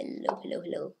 Hello, hello,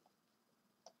 hello.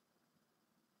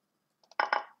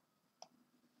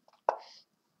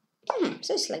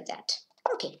 So it's like that.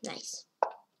 Okay, nice.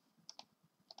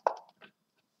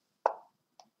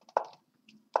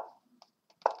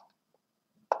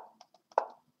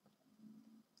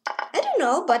 I don't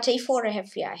know, but a4 I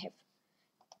have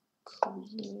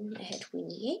queen, I had queen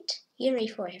e8. Here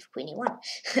a4 I have queen e1.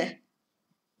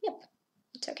 Yep,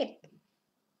 it's okay.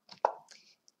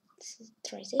 Let's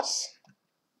try this.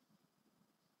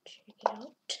 Check it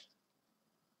out.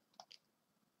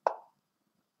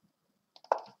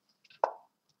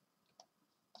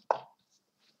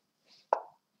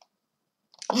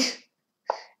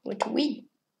 Want to win.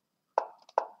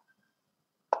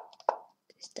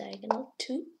 This diagonal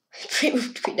 2. I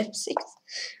moved queen f6,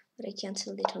 but I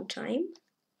cancelled it on time.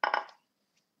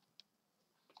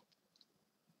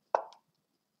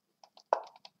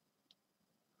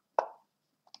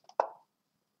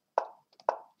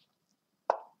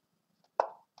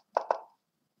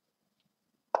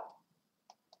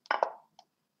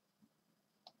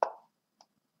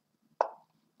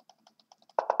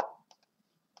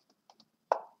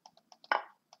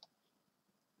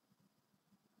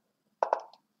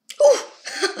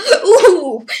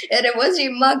 Ooh, and it was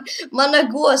in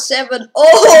Managua 7.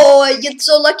 Oh, I get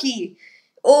so lucky.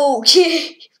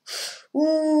 Okay.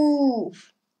 Ooh.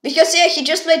 Because, yeah, he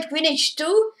just played queen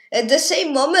h2 at the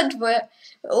same moment where,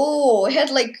 oh, I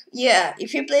had like, yeah,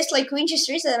 if he plays like queen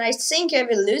g3, then I think I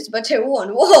will lose, but I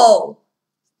won. Whoa.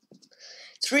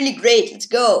 It's really great. Let's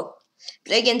go.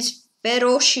 Play against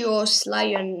Ferocious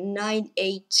Lion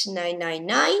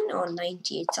 98999 or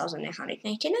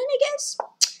 98,999, I guess.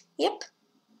 Yep.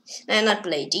 And not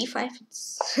play d5.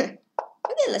 It's okay,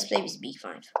 let's play with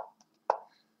b5.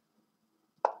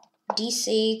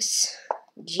 d6,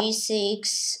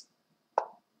 g6,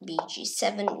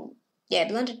 bg7. Yeah, I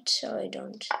blundered, so I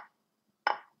don't.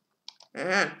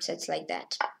 So it's like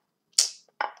that.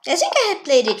 I think I had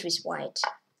played it with white.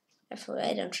 I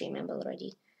don't remember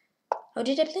already. How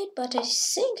did I play it? But I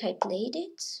think I played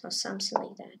it or something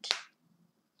like that.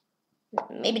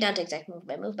 Maybe not exact move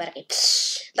by move, but okay.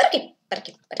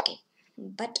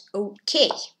 But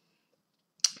okay.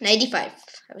 95.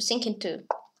 I was thinking to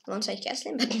alongside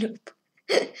castling, but nope.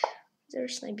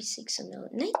 There's knight b6 and no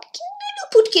knight king. No,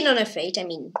 put king on f8. I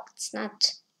mean, it's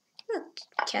not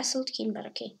castled king, but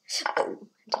okay. Oh,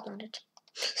 I blundered.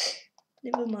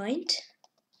 Never mind.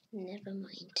 Never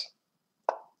mind.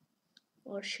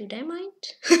 Or should I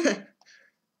mind?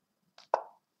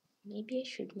 Maybe I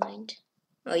should mind.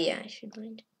 Oh yeah, I should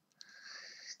mind.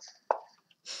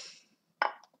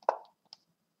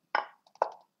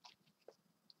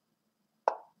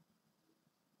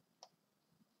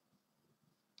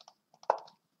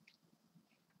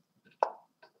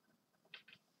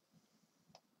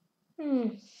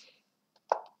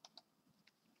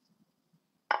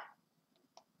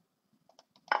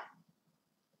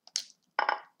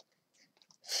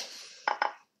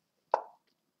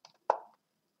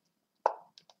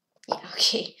 Yeah,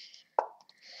 okay.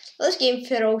 Let's game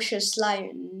Ferocious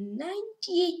Lion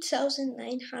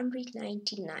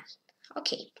 98,999.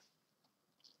 Okay.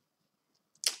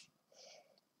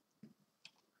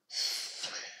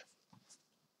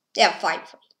 Yeah, fine.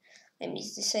 I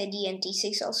missed this idea, and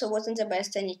t6 also wasn't the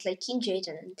best. I need like king j8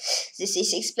 and this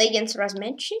e6 play against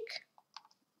Razmenchik.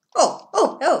 Oh.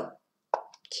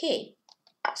 Okay.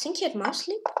 I think he had mouse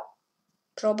slip?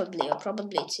 Probably, or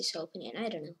probably it's his opinion. I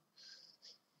don't know.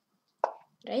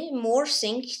 But I more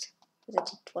think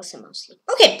that it was a mouse slip.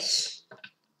 Okay.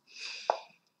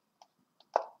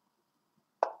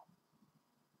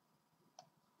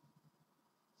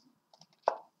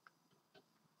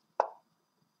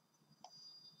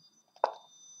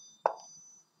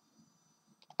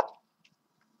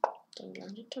 Don't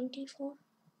land at 24.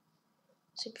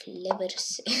 It's a clever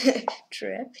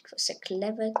trap. It was a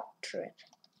clever trap.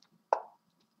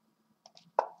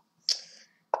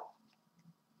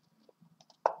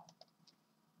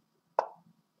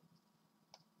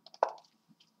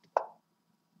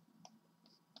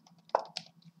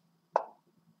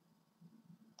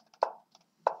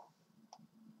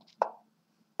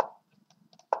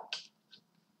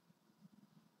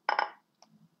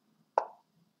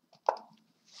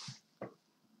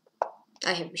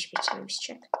 I have bishop h7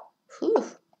 check. Whew.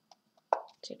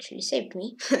 It actually saved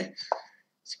me.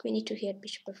 So queen e2 here,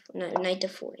 bishop f4. No, knight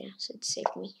f4, yeah, so it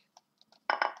saved me.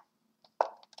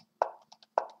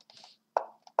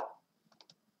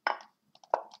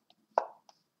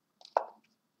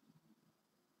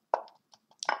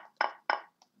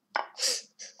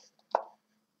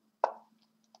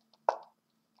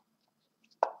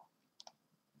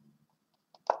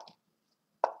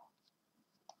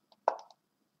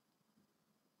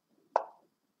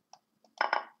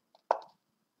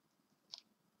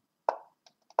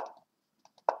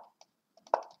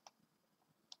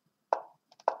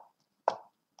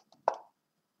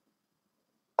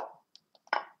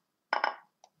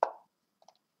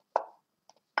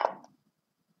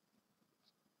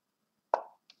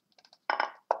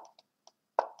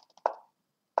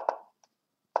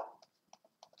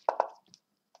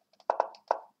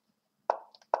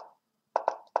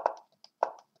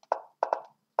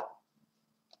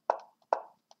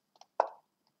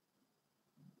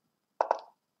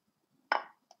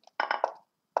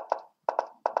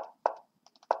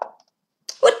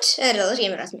 What?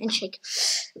 Razmenchik.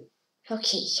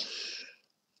 Okay.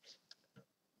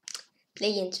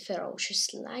 Playing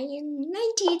Ferocious Lion,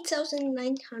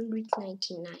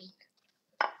 98,999.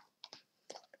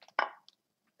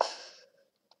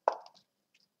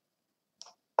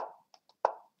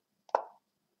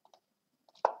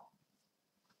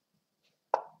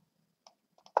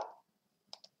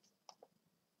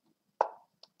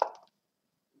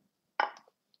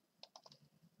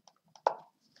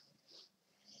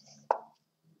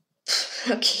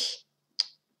 Okay.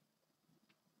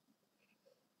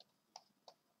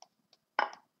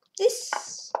 This.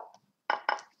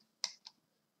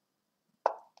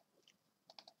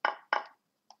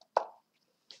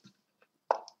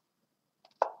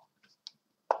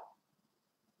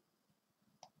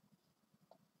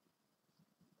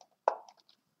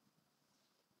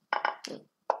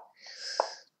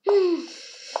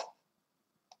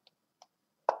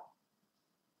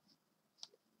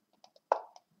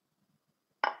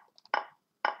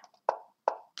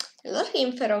 I love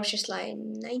him, Ferocious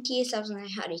Lion,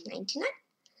 98,999.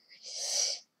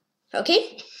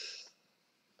 Okay.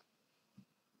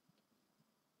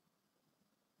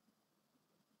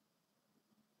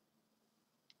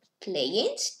 Play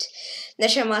against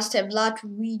National Master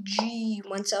Batumi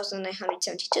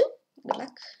 1972. Good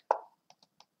luck.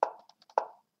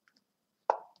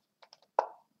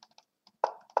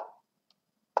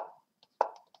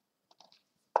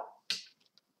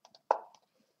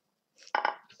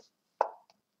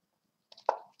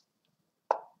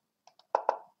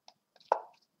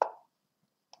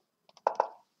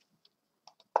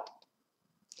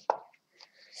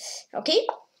 Okay.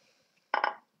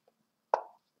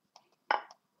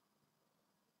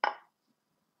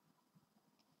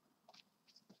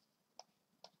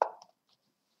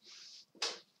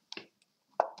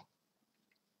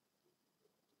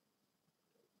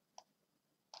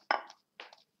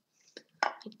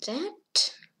 Like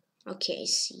that. Okay, I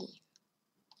see.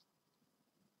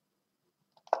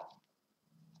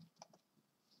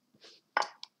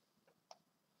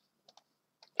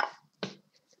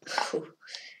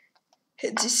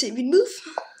 Had the saving move.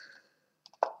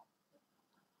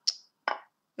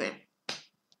 Yeah.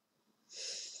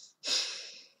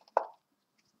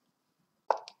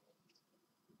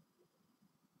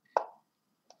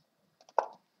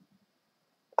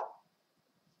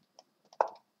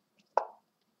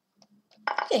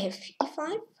 I have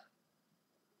e5.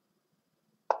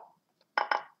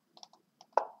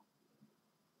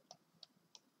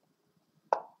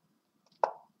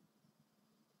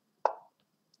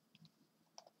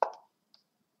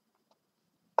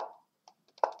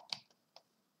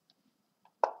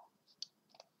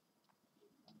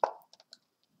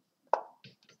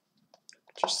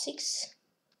 G6.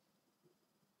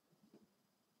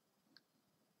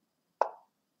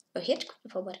 Oh, he had queen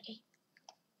f4, but okay.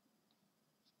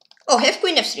 Oh, I have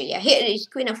queen f3. Yeah, here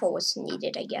queen f4 was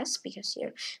needed, I guess, because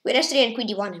here queen f3 and queen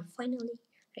d1, and finally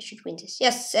I should win this.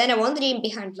 Yes, and I won the game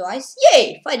behind blue eyes.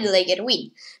 Yay! Finally I get a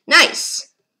win. Nice.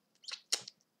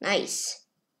 Nice.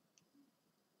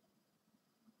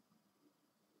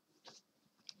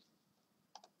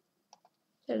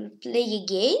 I'll play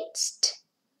against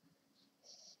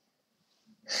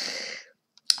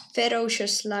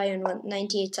Ferocious Lion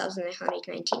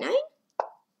 98,999.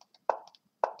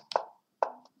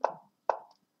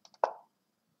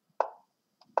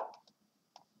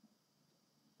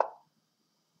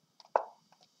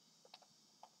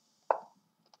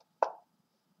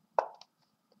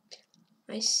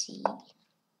 I see.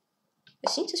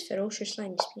 I think this Ferocious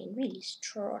Lion is playing really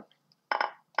strong.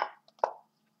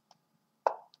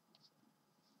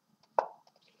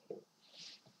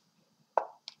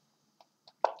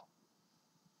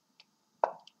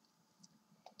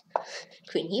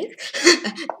 Queen here.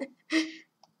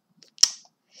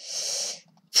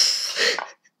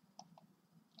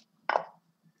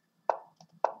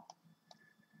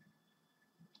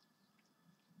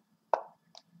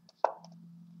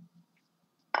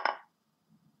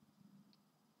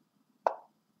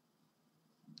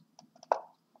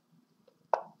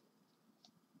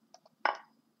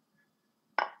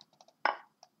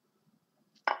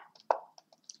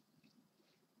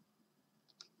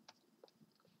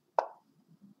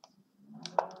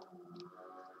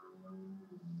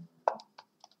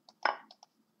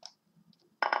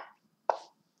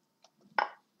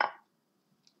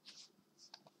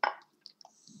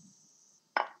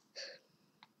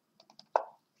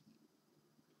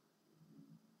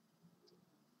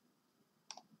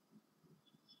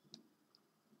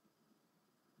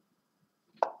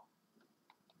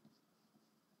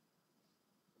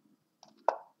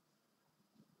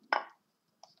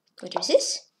 What is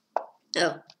this?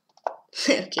 Oh.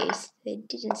 Okay, I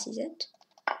didn't see that.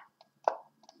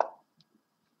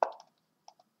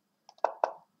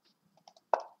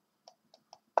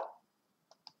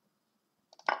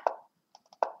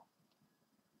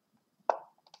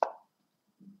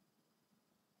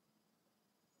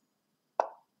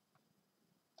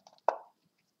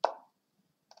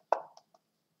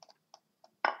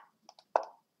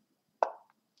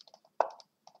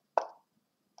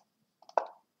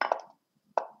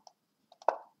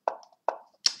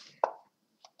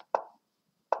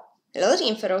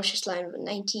 Loading Ferocious Lion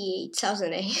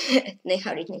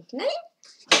 98,999.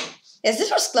 Yes, this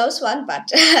was a close one,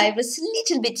 but I was a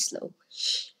little bit slow.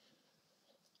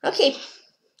 Okay,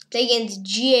 play against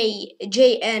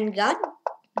JN Godson.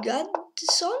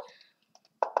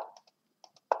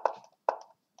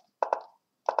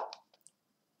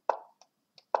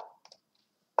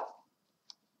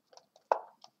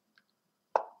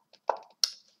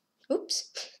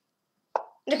 Oops.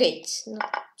 Okay, it's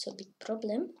not so big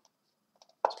problem,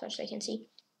 as far as I can see.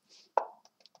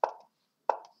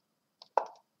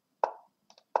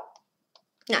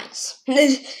 Nice.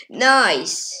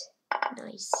 Nice.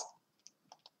 Nice.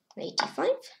 85.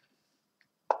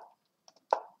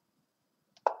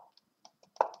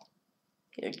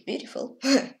 Here it's beautiful.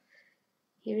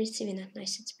 Here it's even not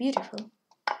nice, it's beautiful.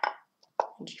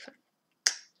 G5.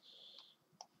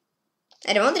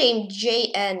 I don't want the name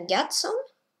JN Gatson.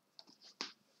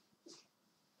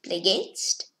 Play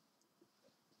against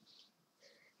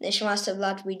National Master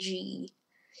Blood with G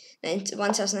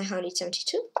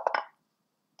 1972.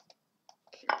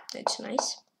 That's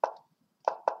nice.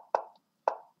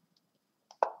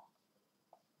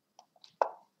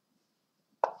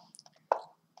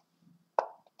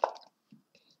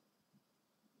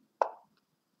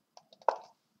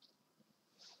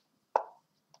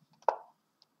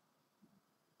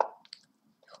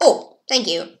 Oh, thank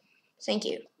you. Thank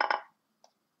you.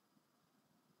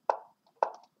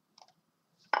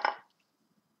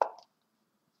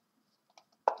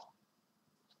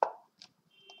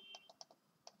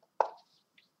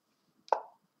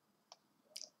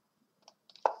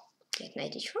 Get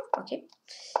knight h4, okay.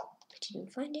 I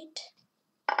didn't find it.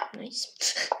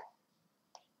 Nice.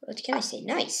 What can I say?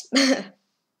 Nice.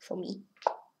 For me.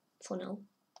 For now.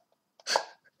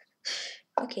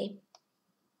 Okay.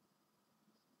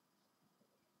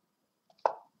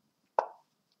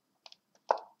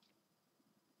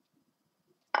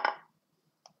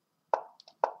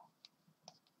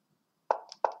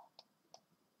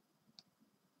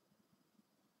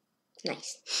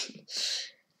 Nice.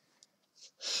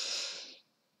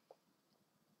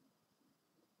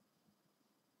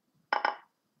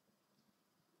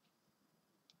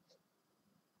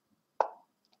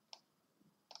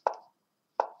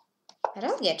 But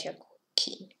I'll get your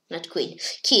king. Not queen.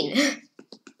 King.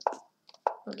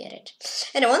 I'll get it.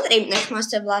 And I want the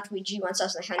Neckmaster Vlad with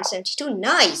G1172.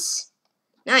 Nice!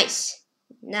 Nice.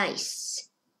 Nice.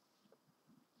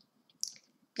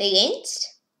 Play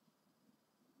against.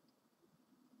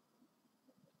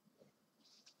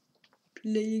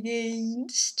 Play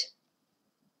against.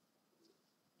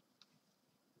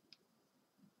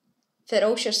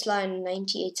 Ferocious Lion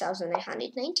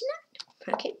 98,999.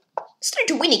 Okay. Let's try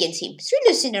to win against him. 3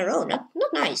 losses in a row, no?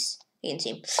 Not nice against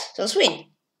him. So let's win.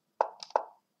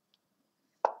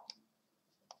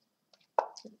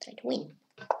 Let's try to win.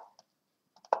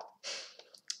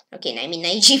 Okay, now I'm in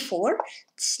knight g4.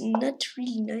 It's not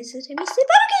really nice that I missed it,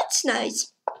 but okay, it's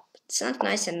nice. It's not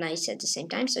nice and nice at the same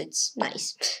time, so it's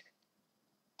nice.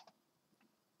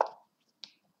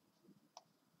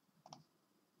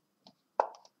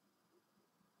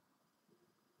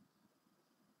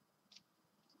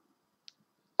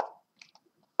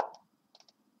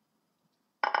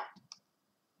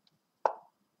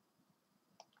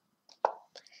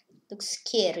 Looks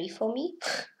scary for me,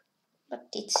 but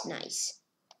it's nice.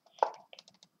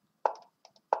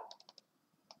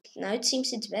 Now it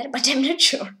seems it's better, but I'm not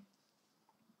sure.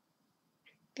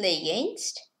 Play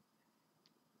against.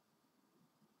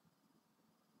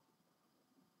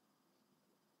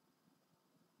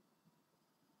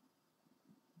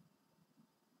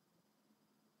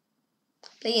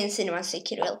 Play against Cinema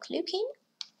Kirill Klukin.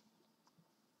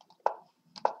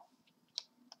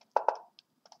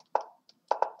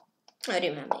 I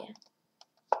remember, yeah.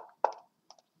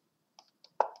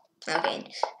 Again,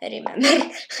 I remember.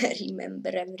 I remember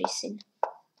everything.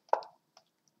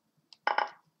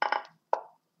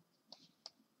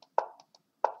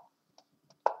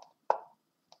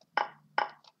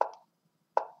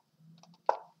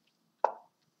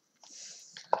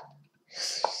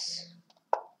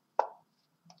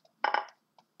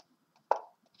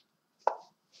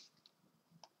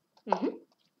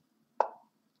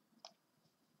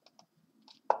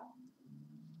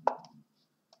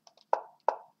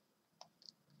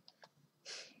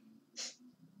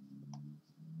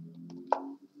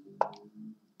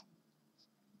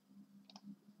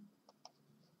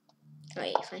 Oh,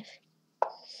 yeah, 5.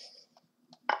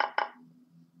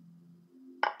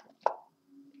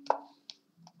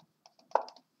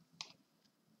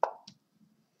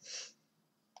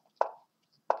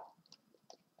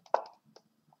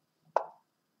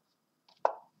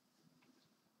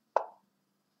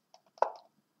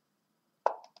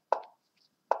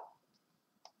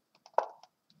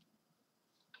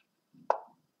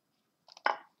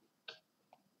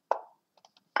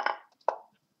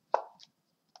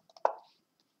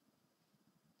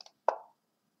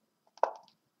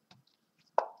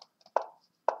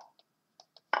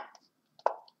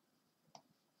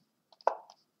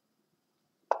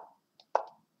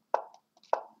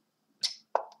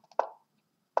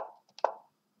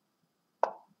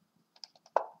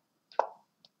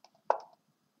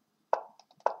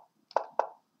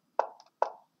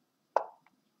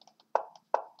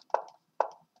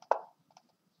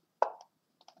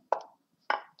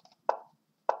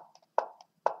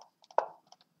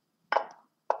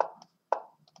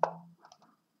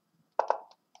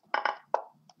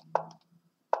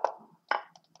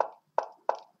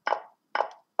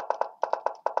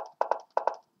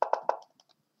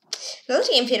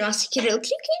 Logitech firmas Kirill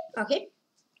Klukin. Okay.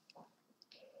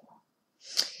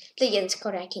 Play against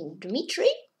Korakin Dmitry.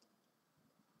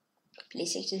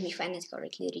 Please excuse me if I not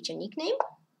correctly reach a nickname.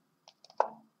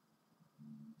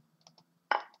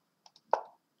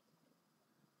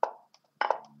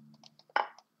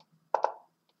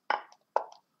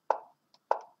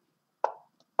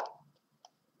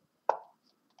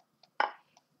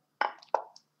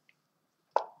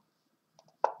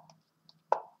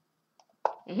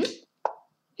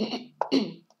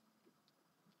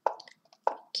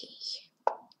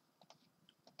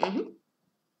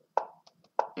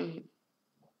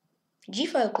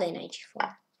 G4, play knight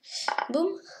G4.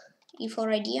 Boom.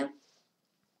 E4 idea.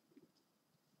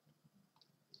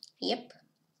 Yep.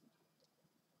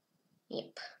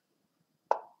 Yep.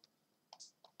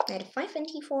 Knight 5 and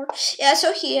E4. Yeah,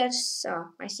 so here's.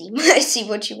 Oh, I see. I see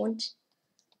what you want.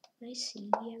 I see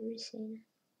everything.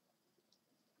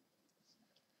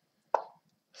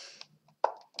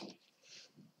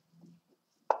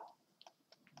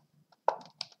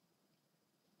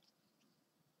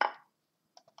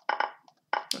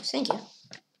 Oh, thank you.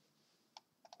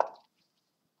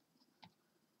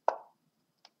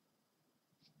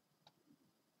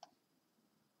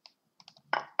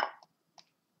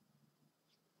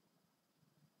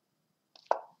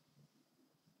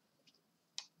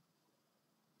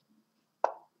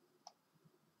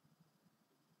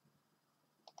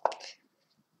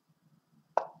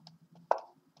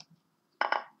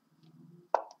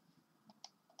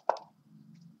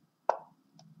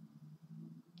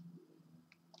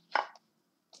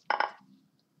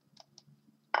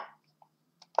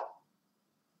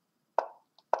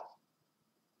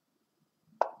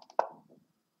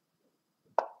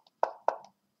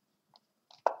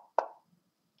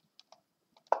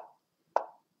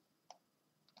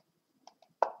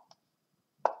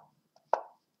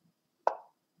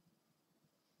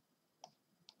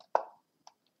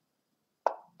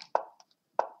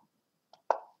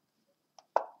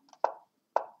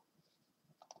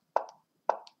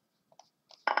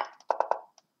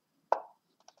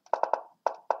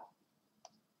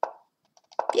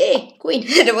 Yay, Queen.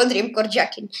 The one dream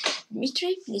Korjakin.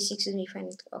 Dmitry, please excuse me if I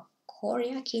not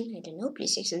Koryakin. I don't know.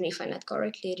 Please excuse me if I not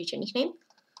correctly reach a nickname.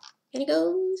 Can I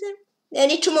go there? I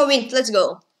need 2 more wins. Let's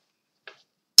go.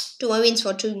 2 more wins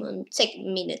for 2 more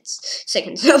seconds.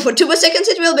 For 2 more seconds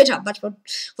it will be tough, but for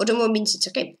 2 more wins it's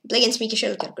okay. Play against Mika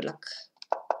Shelker. Good luck.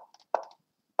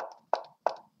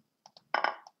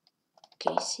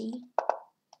 Okay, see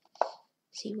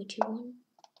what you want.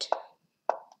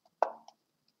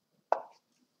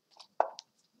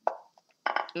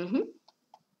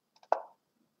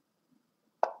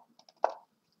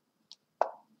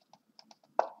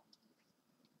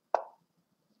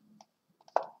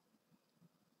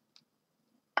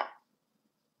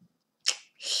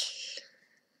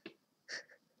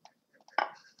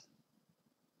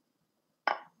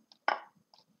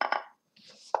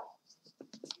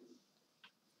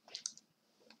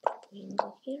 We can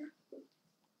go here.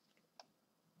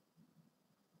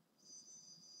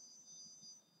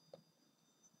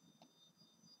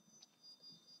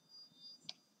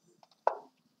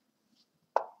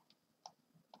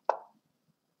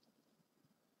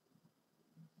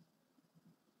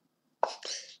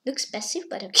 Looks passive,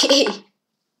 but okay.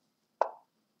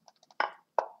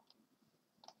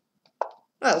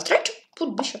 I'll try to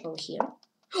put bishop over here.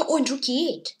 Oh, and rook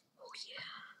e8.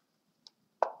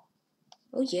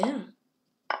 Oh yeah.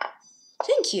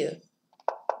 Thank you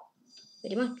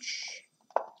very much.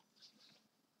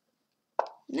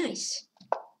 Nice.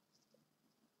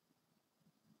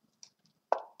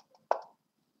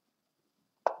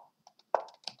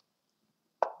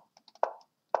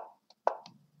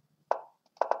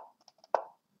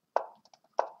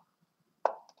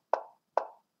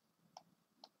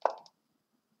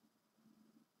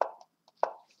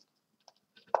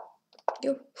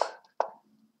 Go.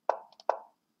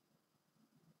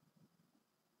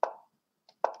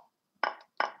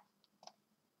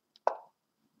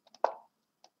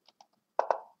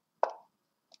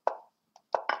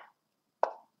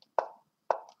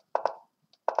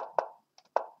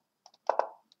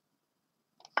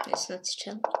 Let's not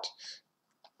tell it.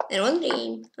 And one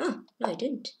game. Oh, no, I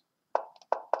didn't.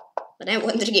 But I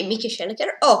won the game Mika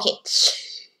Shelker. Okay.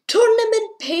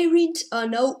 Tournament pairings are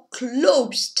now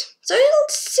closed. So I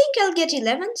think I'll get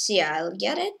 11s. Yeah, I'll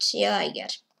get it. Yeah, I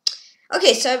get.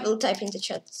 Okay, so I will type in the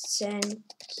chat. Thank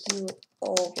you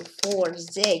all for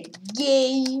the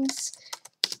games.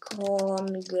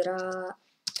 Congrats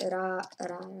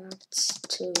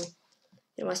to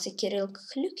Master Kirill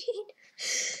Klukin.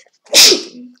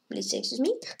 Please excuse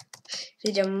me.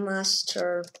 The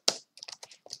Master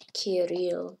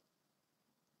Kirill.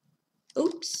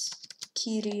 Oops.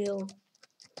 Kirill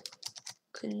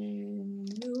Klukin.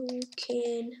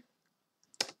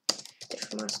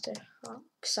 Master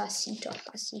Xasit or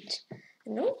Xasit.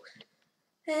 No.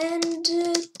 And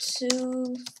to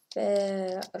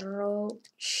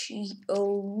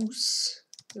Ferocious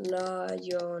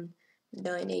Lion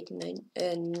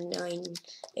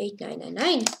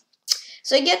 98999.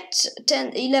 So I get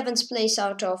 11th place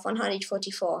out of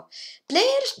 144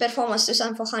 players. Performance to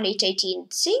Sun 418,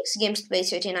 6 games played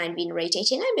 39, win rate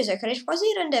 89, music rate for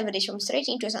 0, and average from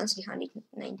rating to Sun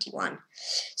 391.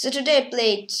 So today I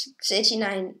played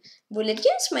 39 bullet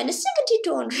games, minus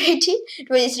 72 on rating,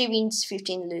 23 wins,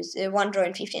 15 loses, 1 draw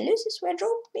and 15 loses. Where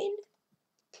draw win?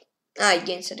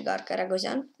 Against Edgar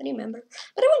Karagosian, remember.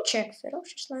 But I won't check.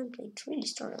 Ferocious Lion played really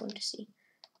strong. I want to see.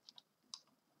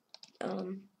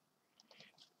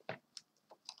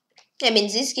 I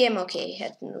mean, this game, okay,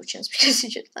 had no chance because he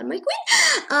just won my queen.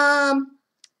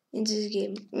 In this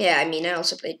game, yeah, I mean, I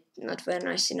also played not very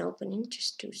nice in opening,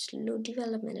 just too slow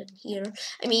development here.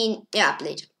 I mean, yeah, I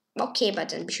played okay, but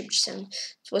then Bishop G7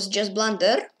 was just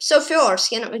blunder. So first,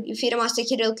 Fira Master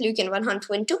Kirill Klukin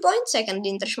 122 points, second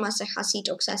International Master Xasit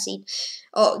Oxasit,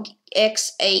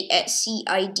 Xacid,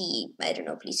 I don't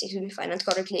know, please excuse me if I not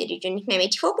correctly read your nickname,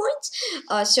 84 points.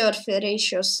 Third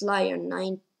Ferocious Lion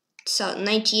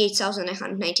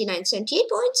 98,999, 78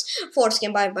 points. Fourth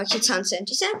game by Bakitsan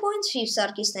 77 points. Fifth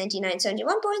Sarkis 99,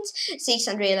 71 points. Sixth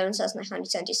Andrei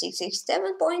 11,976,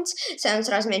 67 points. Seventh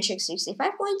Razmenchik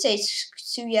 65 points. Eighth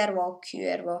Suyervo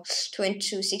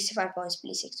 22, 65 points.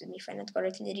 Please excuse me if I not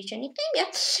correctly reach a nickname.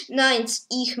 Yeah. Ninth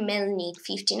Ichmelnik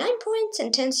 59 points.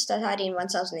 And 10th Tatarin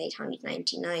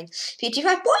 1,899,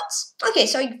 55 points. Okay,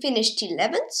 so I finished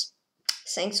 11th.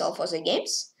 Thanks all for the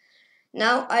games.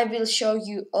 Now I will show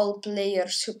you all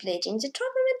players who played in the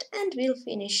tournament and we'll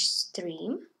finish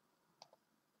stream.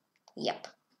 Yep.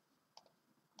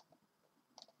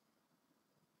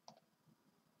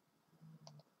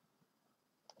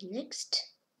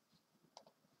 Next.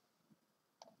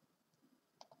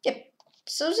 Yep.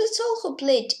 So that's all who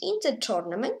played in the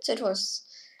tournament. It was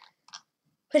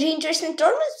pretty interesting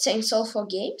tournament. Thanks all for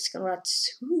games.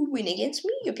 Congrats who win against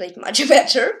me. You played much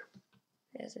better.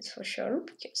 Yes, that's for sure,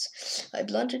 because I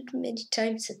blundered many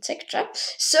times, etc.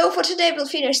 So for today we'll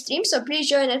finish stream, so please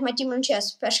join at my team on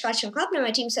chess Pershkachin Club. Now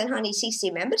my team 760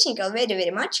 members, thank you very,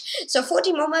 very much. So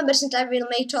 40 more members and I will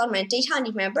make tournament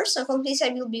 800 members, so please I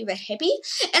will be very happy.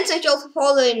 And thank you all for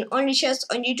following Only Chess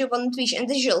on YouTube, on Twitch and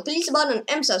the usual. Please button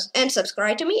and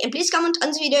subscribe to me, and please comment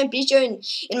on the video, and please join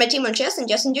in my team on chess and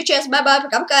just enjoy chess. Bye bye,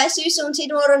 pick up guys, see you soon, see you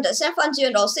tomorrow, and have fun to you,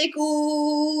 and all stay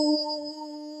cool.